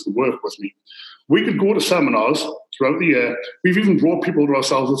coaches that work with me, we could go to seminars throughout the year. We've even brought people to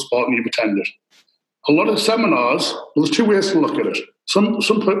ourselves at Spartan you've attended. A lot of seminars, well, there's two ways to look at it.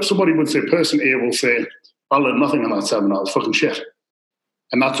 Somebody would say, person A will say, I learned nothing in that seminar, it's fucking shit.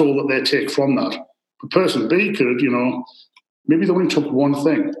 And that's all that they take from that. But person B could, maybe they only took one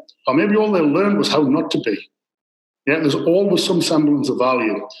thing. Or maybe all they learned was how not to be. Yeah, there's always some semblance of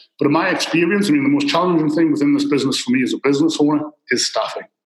value. But in my experience, the most challenging thing within this business for me as a business owner is staffing.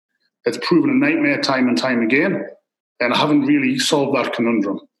 It's proven a nightmare time and time again, and I haven't really solved that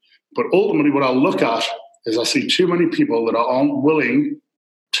conundrum. But ultimately, what I'll look at is I see too many people that aren't willing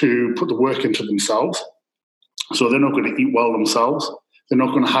to put the work into themselves. So they're not going to eat well themselves. They're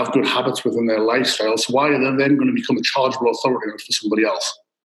not going to have good habits within their lifestyle. So why are they then going to become a chargeable authority for somebody else?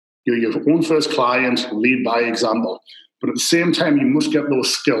 You're your own first client, lead by example. But at the same time, you must get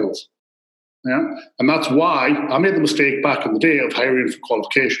those skills. Yeah? And that's why I made the mistake back in the day of hiring for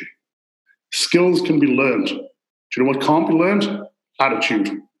qualification. Skills can be learned. Do you know what can't be learned?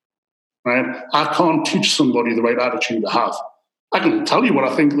 Attitude. Right? I can't teach somebody the right attitude to have. I can tell you what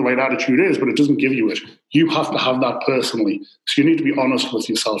I think the right attitude is, but it doesn't give you it. You have to have that personally. So you need to be honest with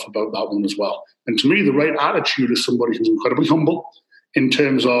yourself about that one as well. And to me, the right attitude is somebody who's incredibly humble in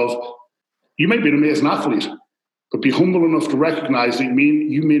terms of, you may be an amazing athlete, but be humble enough to recognize that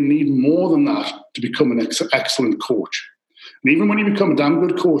you may need more than that to become an excellent coach. And even when you become a damn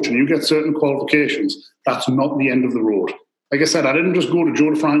good coach and you get certain qualifications, that's not the end of the road. Like I said, I didn't just go to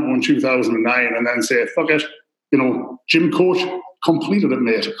Joe DeFranco in 2009 and then say, fuck it, gym coach, completed it,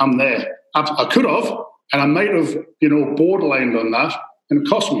 mate. I'm there. I could have, and I might have, borderlined on that, and it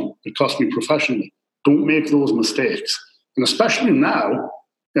cost me. It cost me professionally. Don't make those mistakes. And especially now,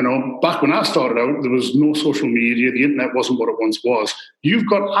 back when I started out, there was no social media. The internet wasn't what it once was. You've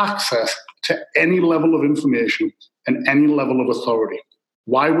got access to any level of information and any level of authority.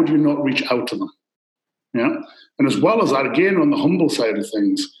 Why would you not reach out to them? Yeah. And as well as that, again, on the humble side of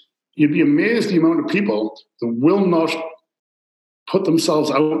things, you'd be amazed the amount of people that will not put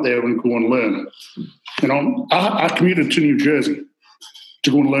themselves out there and go and learn. I commuted to New Jersey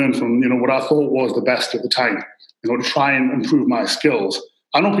to go and learn from, what I thought was the best at the time, to try and improve my skills.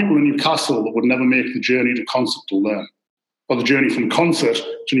 I know people in Newcastle that would never make the journey to concert to learn, or the journey from concert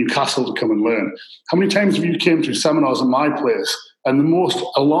to Newcastle to come and learn. How many times have you came to seminars at my place, and the most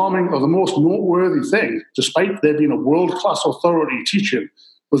alarming or the most noteworthy thing, despite there being a world-class authority teaching,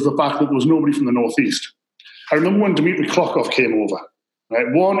 was the fact that there was nobody from the Northeast. I remember when Dmitry Klokov came over.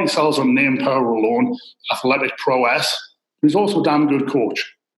 Right? One, he sells on name power alone, athletic prowess. He's also a damn good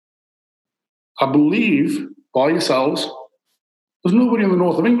coach. I believe, by yourselves, there's nobody in the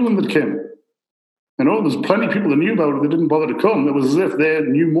north of England that came. There's plenty of people that knew about it that didn't bother to come. It was as if they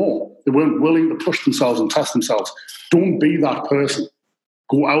knew more. They weren't willing to push themselves and test themselves. Don't be that person.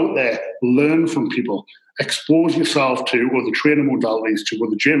 Go out there, learn from people, expose yourself to other training modalities, to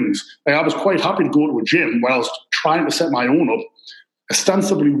other gyms. I was quite happy to go to a gym whilst trying to set my own up,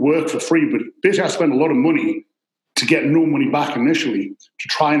 ostensibly work for free, but basically I spent a lot of money to get no money back initially to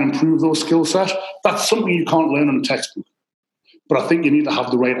try and improve those skill sets. That's something you can't learn in a textbook. But I think you need to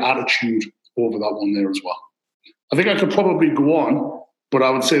have the right attitude over that one there as well. I think I could probably go on, but I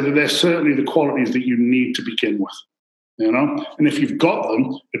would say that they're certainly the qualities that you need to begin with. And if you've got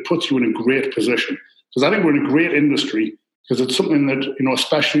them, it puts you in a great position. Because I think we're in a great industry, because it's something that,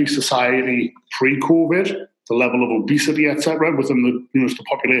 especially society pre-COVID, the level of obesity, etc., within the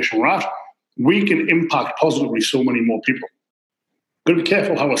population we're at, we can impact positively so many more people. Got to be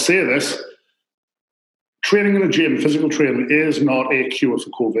careful how I say this. Training in a gym, physical training, is not a cure for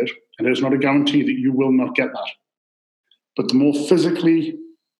COVID, and it is not a guarantee that you will not get that. But the more physically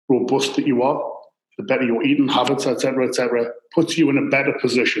robust that you are, the better your eating habits, etc., puts you in a better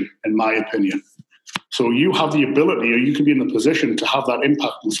position, in my opinion. So you have the ability, or you can be in the position to have that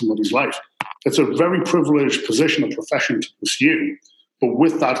impact in somebody's life. It's a very privileged position, a profession to pursue, but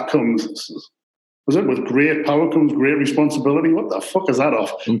with that comes, with great power comes great responsibility. What the fuck is that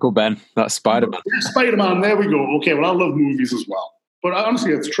off? Uncle Ben, that's Spider-Man. Yeah, Spider-Man, there we go. Okay, well, I love movies as well. But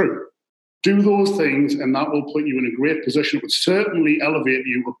honestly, it's true. Do those things, and that will put you in a great position. It would certainly elevate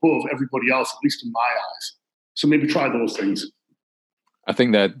you above everybody else, at least in my eyes. So maybe try those things. I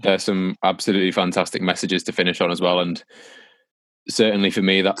think there's some absolutely fantastic messages to finish on as well. And certainly for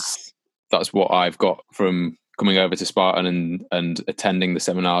me, that's what I've got from coming over to Spartan and attending the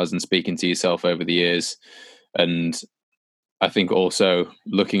seminars and speaking to yourself over the years. And I think also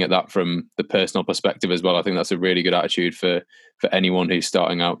looking at that from the personal perspective as well, I think that's a really good attitude for anyone who's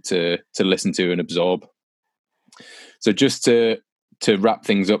starting out to listen to and absorb. So just to wrap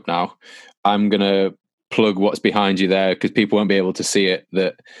things up now, I'm going to plug what's behind you there, because people won't be able to see it,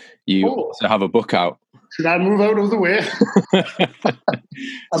 that you also have a book out. Should I move out of the way? I'm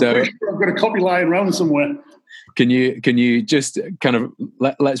pretty sure I've got a copy lying around somewhere. Can you just kind of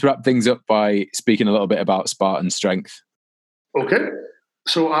let's wrap things up by speaking a little bit about Spartan Strength? Okay.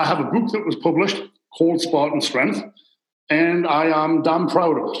 So I have a book that was published called Spartan Strength, and I am damn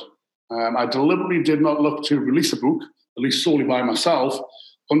proud of it. I deliberately did not look to release a book, at least solely by myself,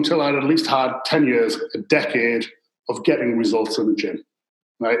 until I'd at least had 10 years, a decade of getting results in the gym.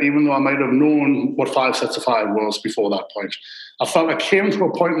 Right? Even though I might have known what 5 sets of 5 was before that point, I felt I came to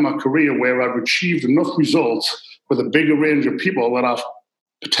a point in my career where I've achieved enough results with a bigger range of people that I've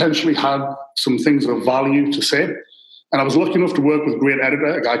potentially had some things of value to say. And I was lucky enough to work with a great editor,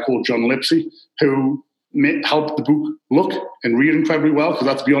 a guy called John Lipsey, who helped the book look and read incredibly well, because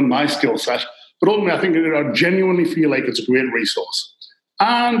that's beyond my skill set. But ultimately, I think I genuinely feel like it's a great resource.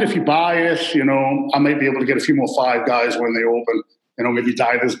 And if you buy it, I might be able to get a few more 5 guys when they open, maybe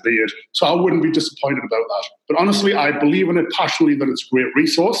dye this beard. So I wouldn't be disappointed about that. But honestly, I believe in it passionately that it's a great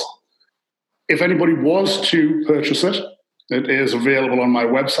resource. If anybody was to purchase it, it is available on my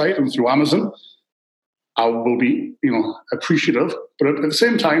website and through Amazon. I will be, appreciative. But at the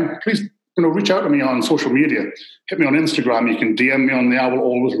same time, please, reach out to me on social media. Hit me on Instagram. You can DM me on there. I will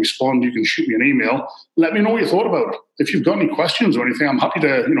always respond. You can shoot me an email. Let me know what you thought about it. If you've got any questions or anything, I'm happy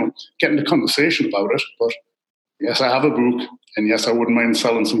to, get into conversation about it. But yes, I have a book, and yes, I wouldn't mind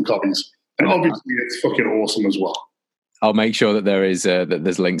selling some copies. And obviously, it's fucking awesome as well. I'll make sure that there is that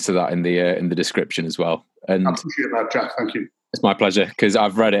there's links to that in the description as well. And I appreciate that, Jack. Thank you. It's my pleasure, because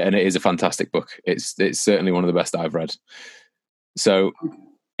I've read it and it is a fantastic book. It's certainly one of the best I've read. So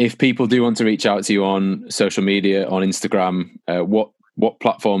if people do want to reach out to you on social media, on Instagram, what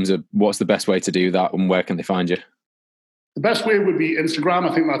platforms what's the best way to do that, and where can they find you? The best way would be Instagram.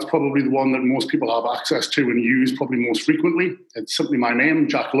 I think that's probably the one that most people have access to and use probably most frequently. It's simply my name,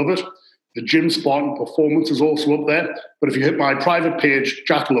 Jack Lovett. The Gym Spartan Performance is also up there. But if you hit my private page,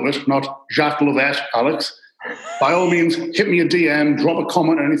 Jack Lovett, not Jacques Lovett, Alex, by all means, hit me a DM, drop a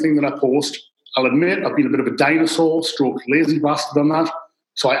comment on anything that I post. I'll admit I've been a bit of a dinosaur, stroke lazy bastard on that.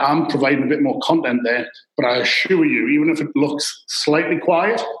 So I am providing a bit more content there. But I assure you, even if it looks slightly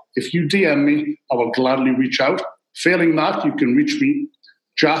quiet, if you DM me, I will gladly reach out. Failing that, you can reach me,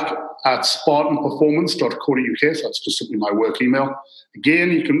 jack@spartanperformance.co.uk. So that's just simply my work email.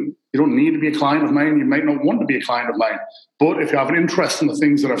 Again, you don't need to be a client of mine. You might not want to be a client of mine. But if you have an interest in the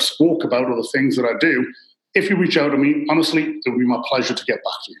things that I've spoke about or the things that I do, if you reach out to me, honestly, it would be my pleasure to get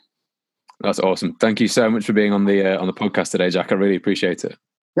back to you. That's awesome. Thank you so much for being on the podcast today, Jack. I really appreciate it.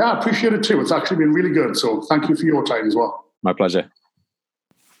 Yeah, I appreciate it too. It's actually been really good. So thank you for your time as well. My pleasure.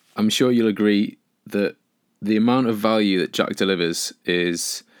 I'm sure you'll agree that the amount of value that Jack delivers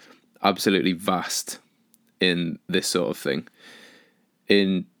is absolutely vast in this sort of thing.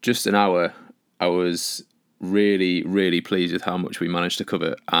 In just an hour, I was really, really pleased with how much we managed to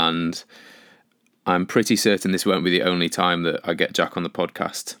cover, and I'm pretty certain this won't be the only time that I get Jack on the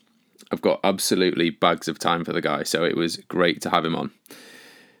podcast. I've got absolutely bags of time for the guy, so it was great to have him on.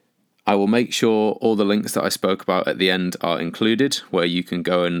 I will make sure all the links that I spoke about at the end are included, where you can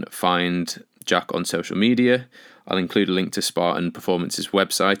go and find Jack on social media. I'll include a link to Spartan Performance's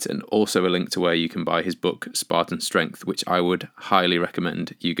website and also a link to where you can buy his book, Spartan Strength, which I would highly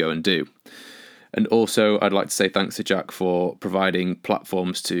recommend you go and do. And also, I'd like to say thanks to Jack for providing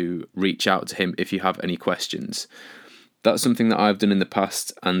platforms to reach out to him if you have any questions. That's something that I've done in the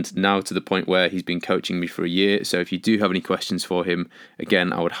past, and now to the point where he's been coaching me for a year. So if you do have any questions for him,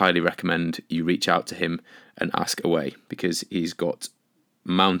 again, I would highly recommend you reach out to him and ask away, because he's got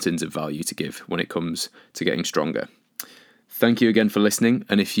mountains of value to give when it comes to getting stronger. Thank you again for listening.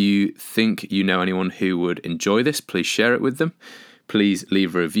 And if you think you know anyone who would enjoy this, please share it with them. Please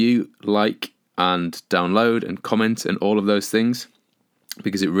leave a review, like, and download and comment and all of those things,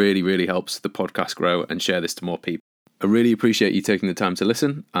 because it really, really helps the podcast grow, and share this to more people. I really appreciate you taking the time to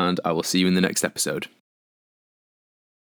listen, and I will see you in the next episode.